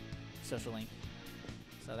Social Link.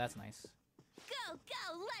 So that's nice. Go,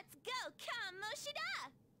 let's go,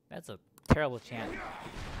 Kamoshida! That's a terrible chant.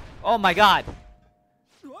 Oh my god!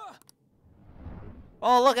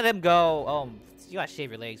 Oh, look at him go! Oh, you gotta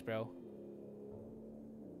shave your legs, bro.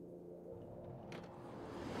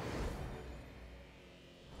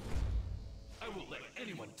 I won't let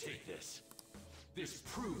anyone take this. This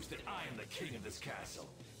proves that I am the king of this castle.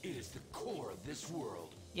 It is the core of this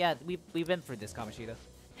world. Yeah, we've been through this, Kamoshida.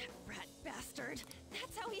 Rat bastard.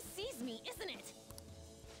 That's how he sees me, isn't it?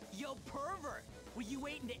 Yo, pervert! Were you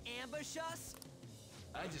waiting to ambush us?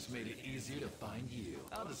 I just made it easier to find you.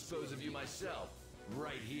 I'll dispose of you myself.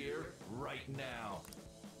 Right here, right now.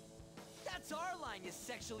 That's our line, you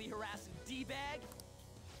sexually harassing D-bag!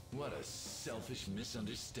 What a selfish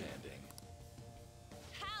misunderstanding.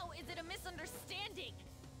 How is it a misunderstanding?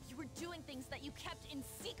 You were doing things that you kept in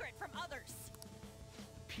secret from others.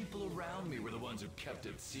 People around me were the ones who kept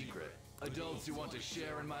it secret. Adults who want to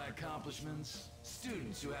share in my accomplishments.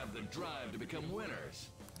 Students who have the drive to become winners.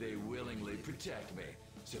 They willingly protect me,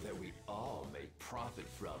 so that we all may profit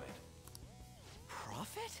from it.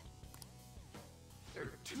 Profit? There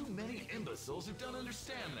are too many imbeciles who don't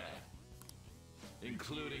understand that.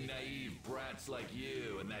 Including naive brats like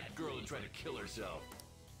you and that girl who tried to kill herself.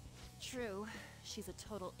 True. She's a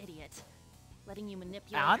total idiot. letting you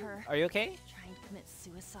manipulate Ann, her, are you okay? trying to commit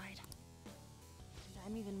suicide. And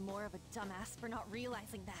I'm even more of a dumbass for not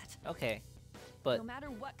realizing that. Okay, but No matter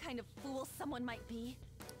what kind of fool someone might be,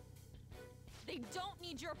 they don't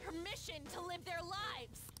need your permission to live their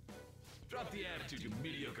lives. Drop the attitude, you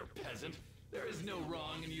mediocre peasant. There is no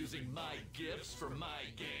wrong in using my gifts for my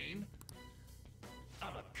gain.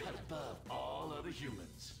 I'm a cut above all other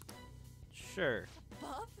humans. sure.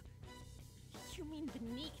 Above? You mean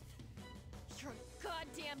beneath? You're a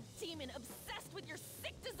goddamn demon obsessed with your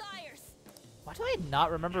sick desires. Why do I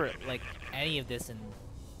not remember like any of this in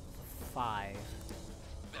 5?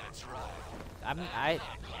 That's right. I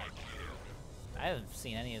haven't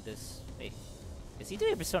seen any of this. Wait, is he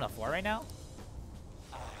doing Persona 4 right now?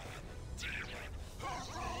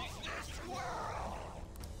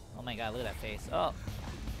 Oh my god, look at that face. Oh.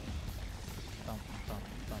 Bum, bum,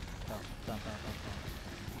 bum, bum, bum, bum, bum.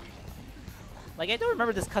 Like, I don't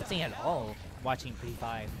remember this cutscene at all watching P5.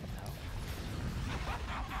 I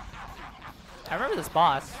remember this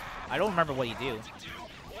boss. I don't remember what you do.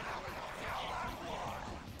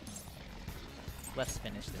 Let's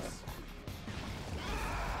finish this.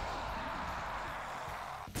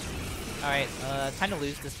 Alright, time to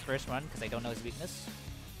lose this first run because I don't know his weakness.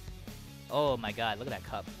 Oh my god, look at that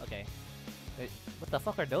cup. Okay. Wait, what the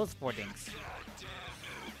fuck are those 4 things?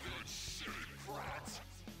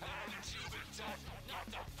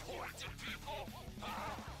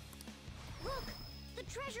 Look! The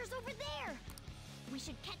treasure's over there! We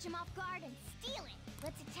should catch him off guard and steal it.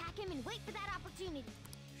 Let's attack him and wait for that opportunity.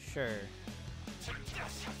 Sure.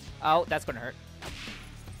 Oh, that's gonna hurt.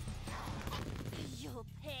 You'll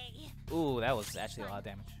pay. Ooh, that was actually a lot of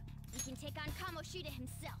damage. We can take on Kamoshida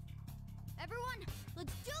himself. Everyone,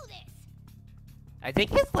 let's do this! I think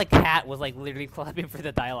his like cat was like literally clapping for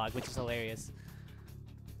the dialogue, which is hilarious.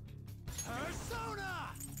 Persona!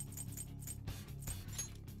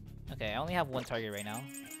 Okay, I only have 1 target right now.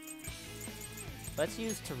 Let's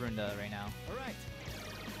use Tarunda right now. Alright.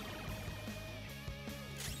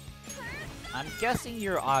 I'm guessing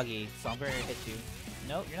you're Augie, so I'm gonna hit you.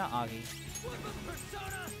 Nope, you're not Augie.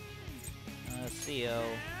 Theo.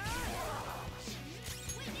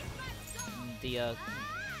 The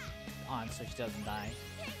on, so she doesn't die.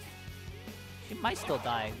 She might still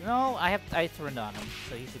die. No, I Tarunda on him,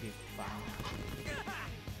 so he should be fine.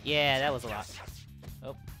 Yeah, that was a lot.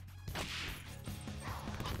 Oh.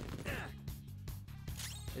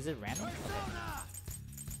 Is it random? Okay.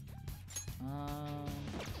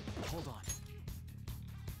 Hold on.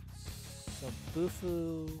 So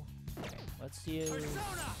Bufu. Okay, let's use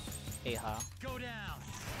Aha. Go down.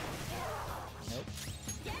 Nope.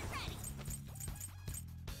 Get ready!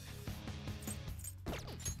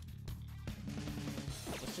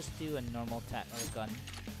 Let's just do a normal attack or gun.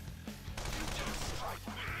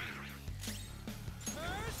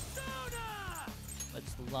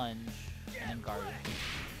 Let's lunge and then Garu.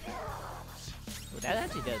 Well, that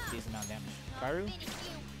actually does a decent amount of damage. Garu?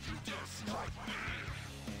 Nope.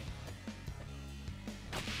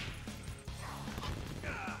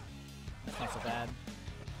 That's not so bad.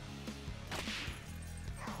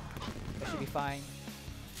 That should be fine.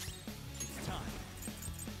 It's time.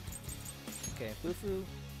 Okay, Bufu.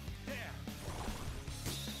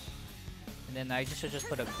 And then I should just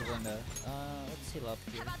put a Kurunga. Let's heal up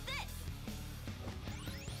here. How about this?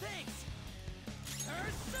 Thanks.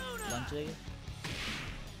 Persona! Lunge.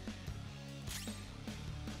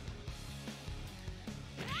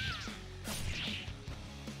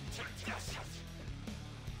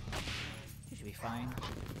 You should be fine.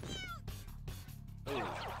 Ooh.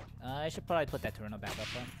 I should probably put that Torino back up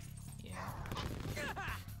front. Yeah.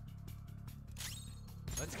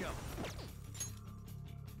 Let's go.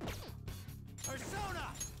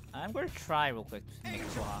 Persona! I'm gonna try real quick to make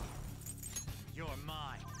Soha. You're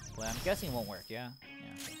mine. But I'm guessing it won't work, yeah?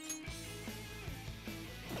 Yeah. Okay.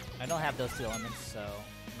 I don't have those 2 elements, so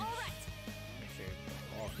All right. make sure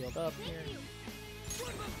we're all healed up here. Thank you.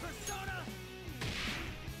 Persona!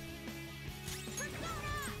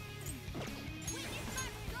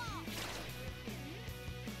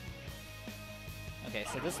 Okay,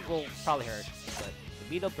 so this will probably hurt, but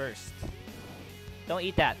Vito Burst. Don't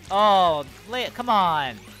eat that. Oh, come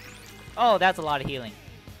on. Oh, that's a lot of healing.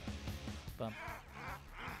 Bum.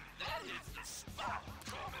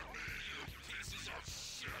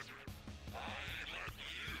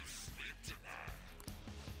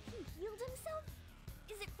 He healed himself?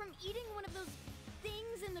 Is it from eating one of those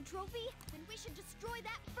things in the trophy? Then we should destroy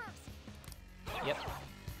that first. Yep.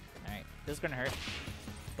 Alright, this is gonna hurt.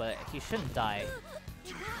 But he shouldn't die.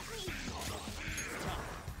 You got me.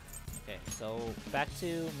 Okay, so back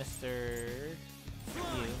to Mr.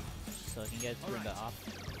 Yu. so I can get through the off.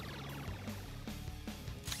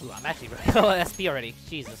 Ooh, I'm actually low on SP already.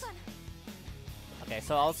 Jesus. Okay,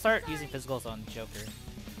 so I'll start using physicals on Joker.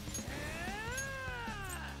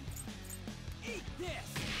 Eat this!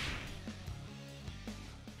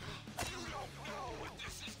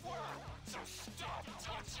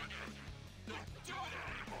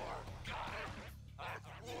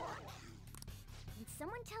 When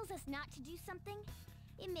someone tells us not to do something,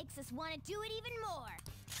 it makes us want to do it even more.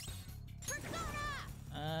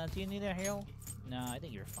 Persona! Do you need a heal? No, I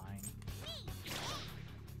think you're fine.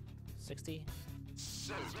 60?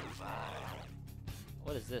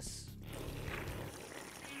 What is this?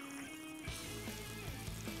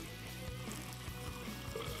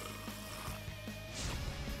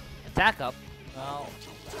 Attack up? Well...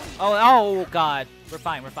 Oh god! We're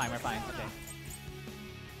fine, okay.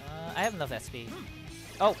 I have enough SP.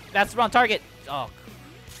 Oh, that's the wrong target! Oh.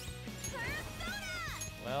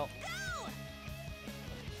 Well...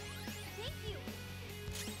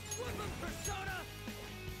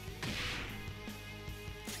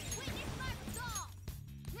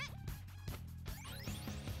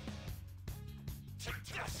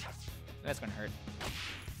 That's gonna hurt.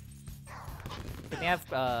 Good thing I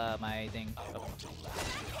have my thing. Oh.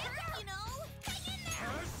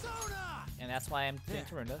 And that's why I'm doing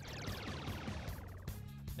Tarunda.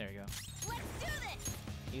 There you go.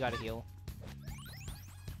 You gotta heal.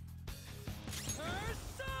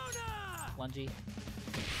 Lungy.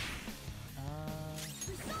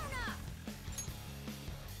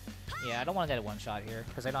 Yeah, I don't want to get a one shot here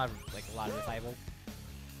because I don't have like a lot of revival.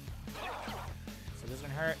 So this is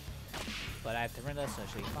gonna hurt. But I have Tarunda, so it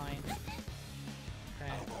should be fine. Okay.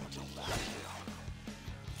 Alright,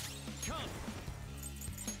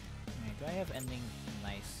 do I have ending?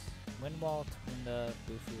 Nice. Windwall, Tarunda,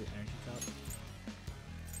 Bufu, Energy Cup.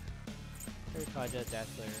 Third Kaja,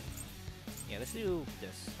 Dazzler. Yeah, let's do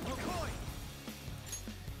this.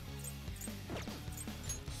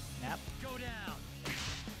 Nap. Go down.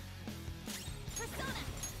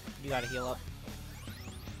 You gotta heal up.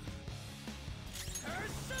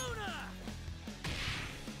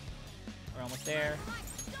 We're almost there.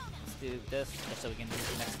 Let's do this just so we can do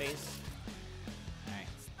the next phase. Alright.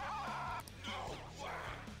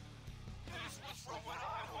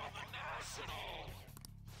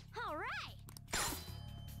 Alright!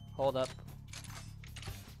 Hold up.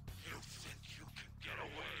 You think you can get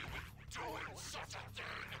away with doing such a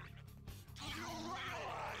thing? Do you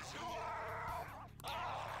realize who I am?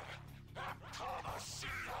 I am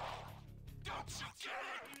Kamoshida! Don't you get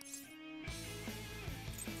it?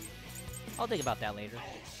 I'll think about that later.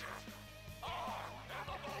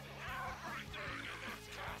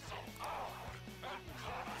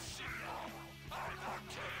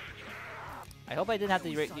 I hope I didn't have to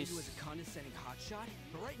use use. you as a condescending hotshot,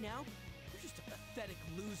 but right now, you're just a pathetic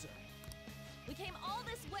loser. We came all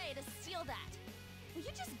this way to steal that. Will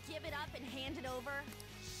you just give it up and hand it over?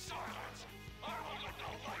 Silence! I will let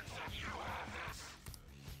no likes of you have this!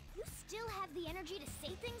 You still have the energy to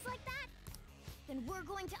say things like that? Then we're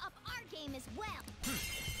going to up our game as well.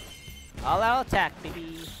 All out attack,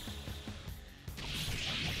 baby.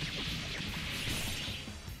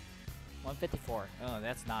 154. Oh,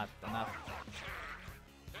 that's not enough.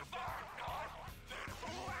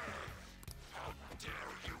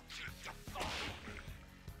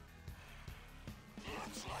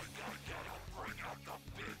 Looks like I gotta bring out the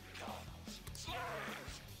big guns.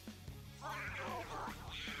 Slaves! Bring over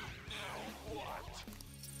you know what?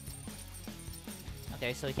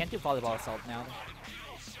 Okay, so you can't do volleyball assault now.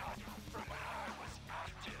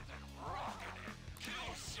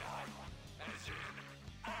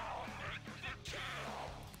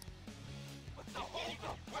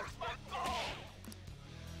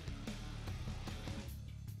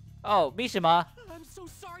 Oh, Mishima! I'm so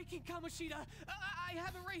sorry, King Kamoshida. I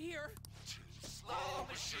have it right here. Slow,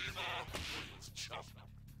 Mishima!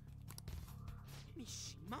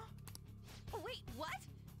 Mishima? Oh, wait, what?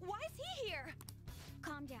 Why is he here?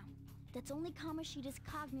 Calm down. That's only Kamoshida's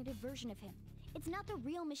cognitive version of him. It's not the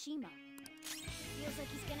real Mishima. Feels like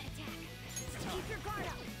he's gonna attack. So keep your guard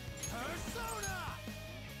up.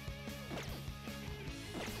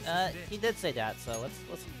 Persona! He did say that, so let's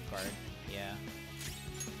guard. Yeah.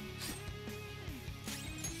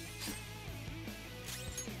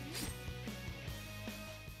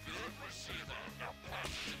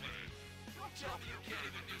 Tell me you can't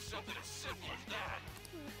even do something as simple as that!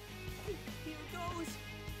 Here goes!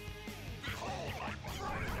 Behold my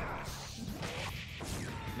brightness!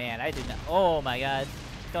 Man, I did not. Oh my god!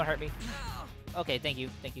 Don't hurt me. Okay, thank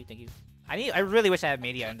you. I really wish I had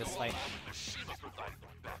media in this fight. Mishima's providing the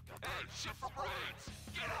backup. Hey, shit for brains!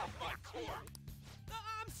 Get off my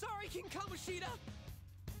I'm sorry, King Kamoshida!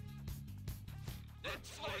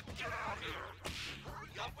 Slave, get out here! Hurry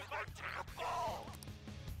up with my damn ball!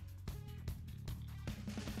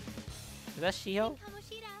 Is that Shiho?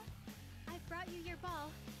 Kamoshida, I brought you your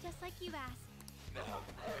ball, just like you asked. Now,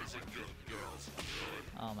 there's a good girl's good.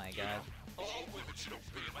 Oh my god. All women should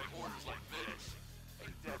obey my orders like this.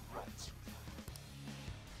 Ain't that right?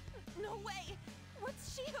 No way!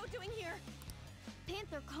 What's Shiho doing here?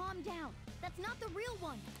 Panther, calm down. That's not the real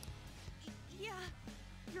one. Yeah,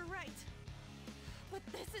 you're right. But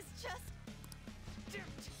this is just...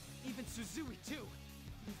 Dirt! Even Suzui, too!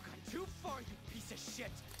 You've gone too far, you piece of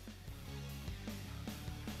shit!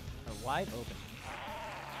 A wide open.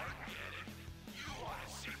 You wanna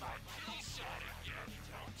see my kill shot again,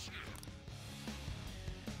 don't you?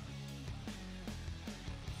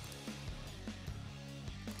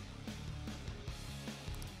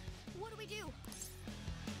 What do we do?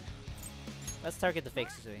 Let's target the fake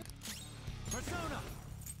Suzui. Persona!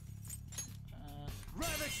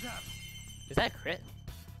 Ravage them! Is that a crit?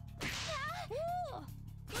 Ooh,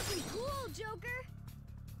 looking cool, Joker.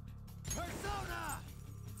 Persona!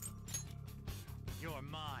 You're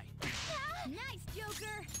mine. Nice,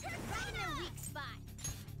 Joker. Right in their weak spot.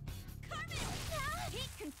 Carmen! Hit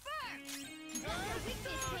confirmed. Their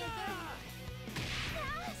weakness, Panther.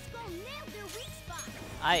 Skull nailed their weak spot.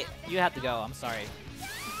 You have to go. I'm sorry.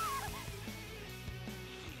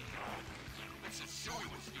 Mrs. Shui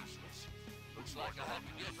was useless. Looks like I have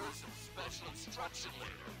to give her some special instruction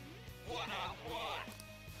later. One-on-one.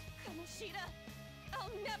 Kamoshida,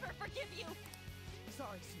 I'll never forgive you!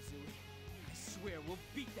 Sorry, Suzui. I swear we'll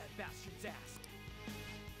beat that bastard's ass.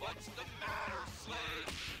 What's the matter, slave?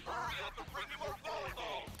 Hurry up and bring me more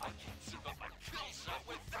volleyball! I can't shoot up my kill shot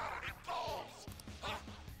without any balls!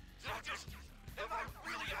 Am I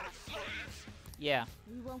really out of slaves? Yeah.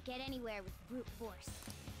 We won't get anywhere with brute force.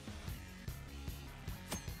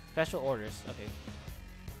 Special orders. Okay.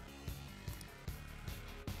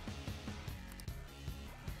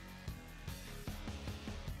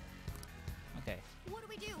 Okay. What do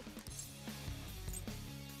we do?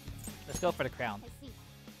 Let's go for the crown. I see.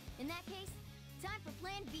 In that case, time for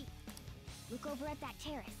plan B. Look over at that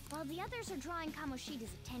terrace. While the others are drawing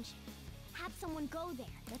Kamoshida's attention, have someone go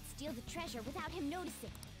there. Let's steal the treasure without him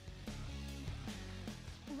noticing.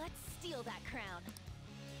 Let's steal that crown.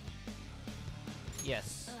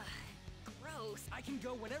 Yes. Gross. I can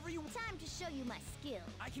go whenever you want. Time to show you my skill.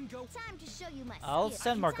 I can go. Time to show you my I'll skill.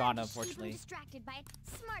 send Morgana, Time to keep unfortunately. him distracted by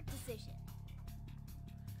a smart decision.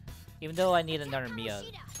 Even though I need another Attack Mia.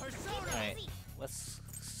 Kamoshida. Alright. Let's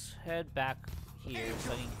head back here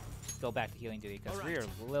so I can go back to healing duty because we are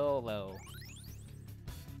a little low.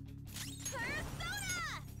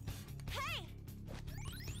 Persona! Hey!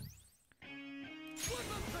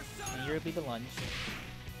 And you'll be the lunge.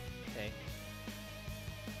 Okay.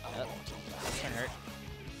 Oh, that's gonna hurt.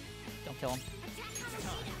 Don't kill him. Attack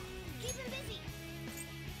Kamoshida. Keep him busy.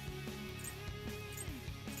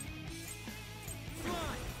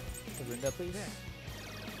 Karunda, please.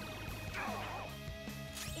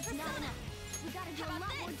 It's not enough. We gotta do a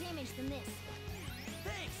lot more damage than this.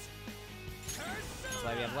 Thanks! That's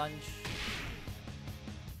why we have lunge.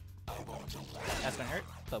 That's gonna hurt,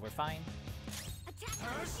 but we're fine. Attack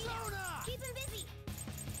Kamoshida. Keep him busy.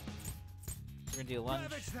 We're gonna do a lunge.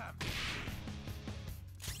 Ravage them!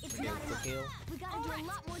 It's We're gonna not do a quick enough. heal. We gotta do a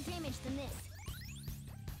lot more damage than this.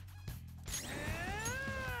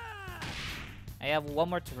 I have one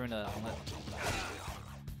more Taruna. Attack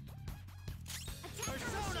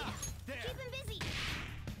Kamoshida. Keep him busy.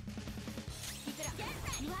 Keep it up.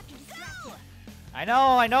 You have to distract him.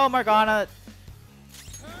 I know, Morgana.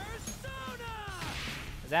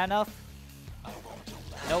 Is that enough?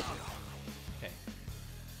 Nope. Okay.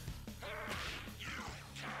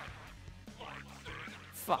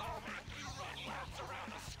 Fuck.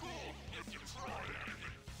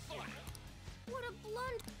 What a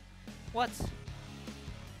blunder. What?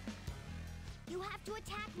 You have to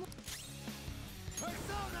attack more.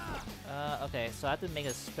 Okay, so I have to make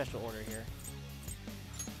a special order here.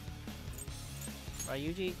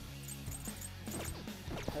 Ryuji?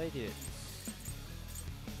 How do I do it?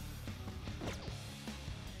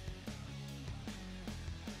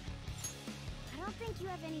 I don't think you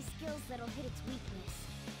have any skills that'll hit its weakness.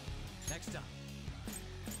 Next up.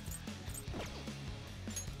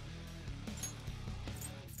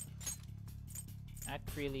 Act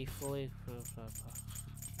freely, fully.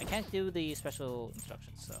 I can't do the special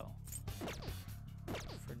instructions, so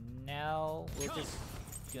for now we'll just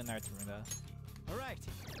do another Taruna. All right.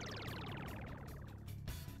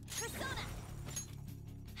 Persona!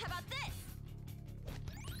 How about this?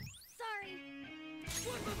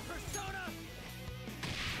 Flip of Persona!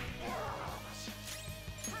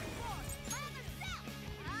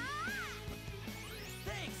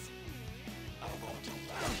 Thanks!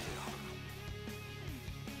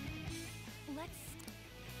 Let's...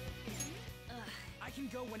 I can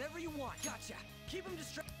go whenever you want. Gotcha. Keep him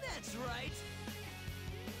distracted. That's right.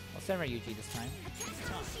 I'll send Ryuji this time. Attack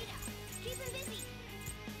Kamoshida! Keep him busy!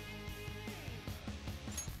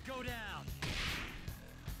 Go down.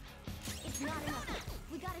 It's not enough.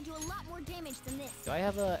 We gotta do a lot more damage than this. Do I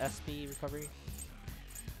have a SP recovery?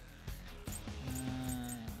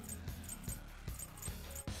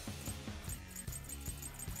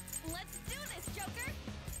 Let's do this, Joker!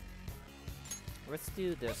 Let's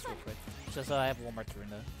do this real quick. Just so I have one more turn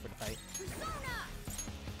for the fight. Persona!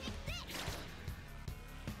 Take this!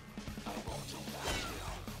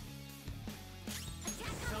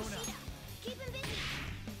 Attack Kamoshida! Keep him busy!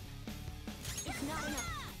 It's not enough.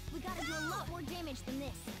 We gotta do a lot more damage than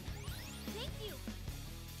this. Thank you!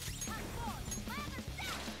 Attack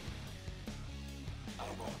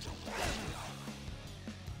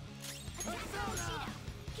Kamoshida!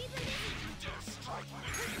 Keep him busy!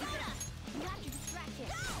 Persona! You have to distract him.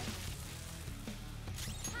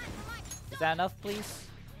 Time for my Is that enough, please?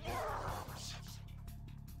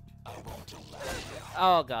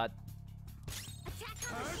 Oh god. Attack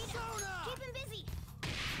Kamoshida! Keep him busy!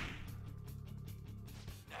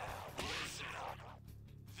 Listen up.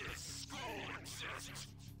 This school exists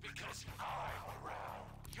because I'm around.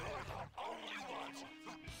 You're the only ones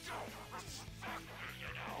who don't respect me,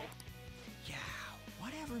 you know? Yeah,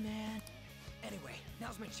 whatever, man. Anyway,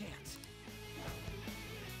 now's my chance.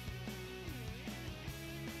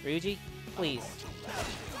 Ryuji, please.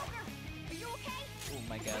 Joker, are you okay? Oh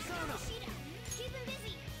my god. Kamoshida, keep him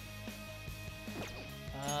busy!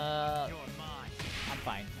 You're mine. I'm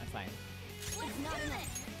fine. I'm fine. It's not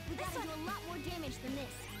enough. We gotta do a lot more damage than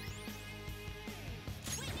this.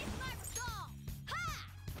 Witness my resolve! Ha!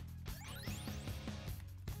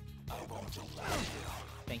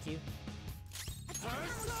 Thank you. Attack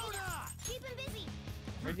Kamoshida! Keep him busy!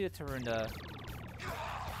 We're gonna do a Tarunda.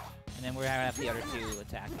 And then we're gonna have the other two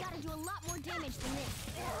attack. We gotta do a lot more damage than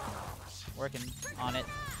this. Working on it.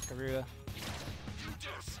 Karua.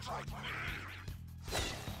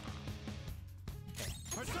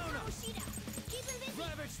 Persona! Kamoshida, keep him busy!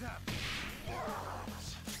 Ravage them!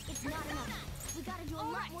 It's not enough. We gotta do a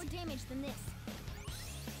lot more damage than this.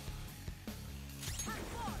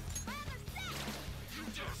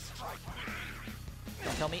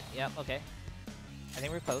 Don't tell me. Yep, okay. I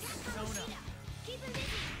think we're close. Kamoshida, keep him busy!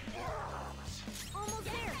 Almost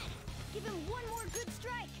there! Give him one more good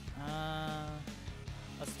strike!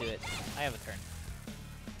 Let's do it. I have a turn.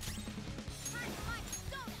 Time for my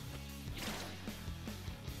persona!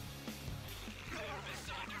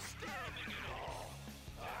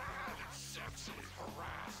 Sexually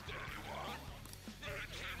harassed anyone. They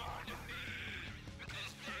came on to me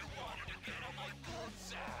because they wanted to get on my good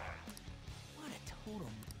side. What a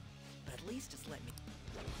total. But at least just let me.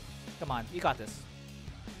 Come on, you got this.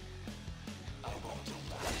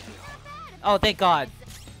 Oh, thank God.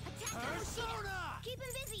 Attack Kamoshida! Keep him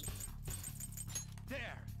busy!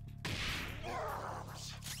 There!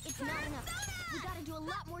 It's not enough. We gotta do a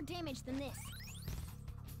lot more damage than this.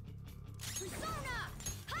 Persona!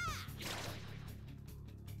 Ha!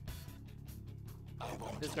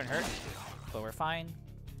 This is gonna hurt, but we're fine.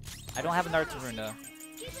 I don't have another Tarunda,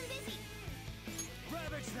 Keep him busy!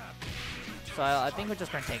 Ravage them! so I think we're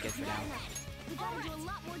just gonna take it for now. We gotta do a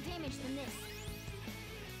lot more damage than this.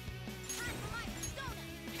 Time for my persona!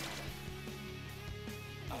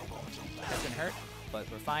 That's gonna hurt, but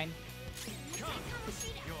we're fine. Attack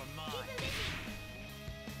Kamoshida! You're mine. Keep him busy!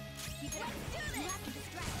 Keep it up! You have to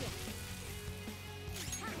distract him.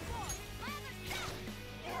 Time for my other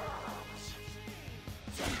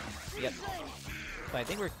Yep. But I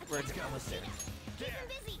think we're almost there. Keep him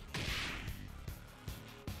busy!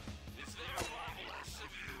 Is there one less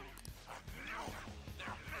of you? No,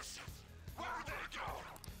 they're missing. Where'd they go?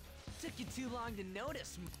 Took you too long to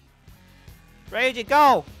notice. Ryuji,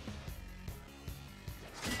 go!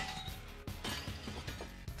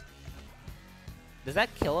 Does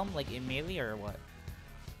that kill him like immediately or what?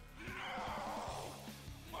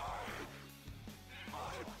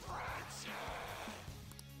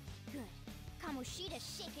 Good.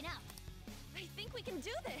 Kamoshida's shaken up. I think we can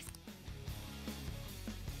do this!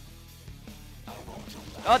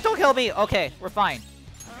 Oh, don't kill me! Okay, we're fine.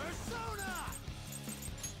 Persona!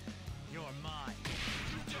 You're mine.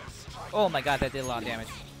 Oh my god, that did a lot of damage.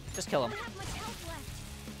 Just kill him. Don't have much health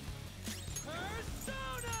left.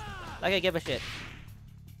 Persona! Like I give a shit.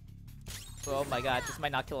 Oh my god, this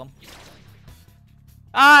might not kill him.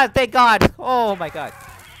 Ah, thank God! Oh my God.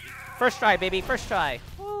 First try, baby, first try.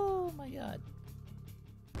 Oh my God.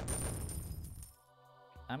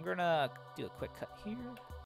 I'm gonna do a quick cut here.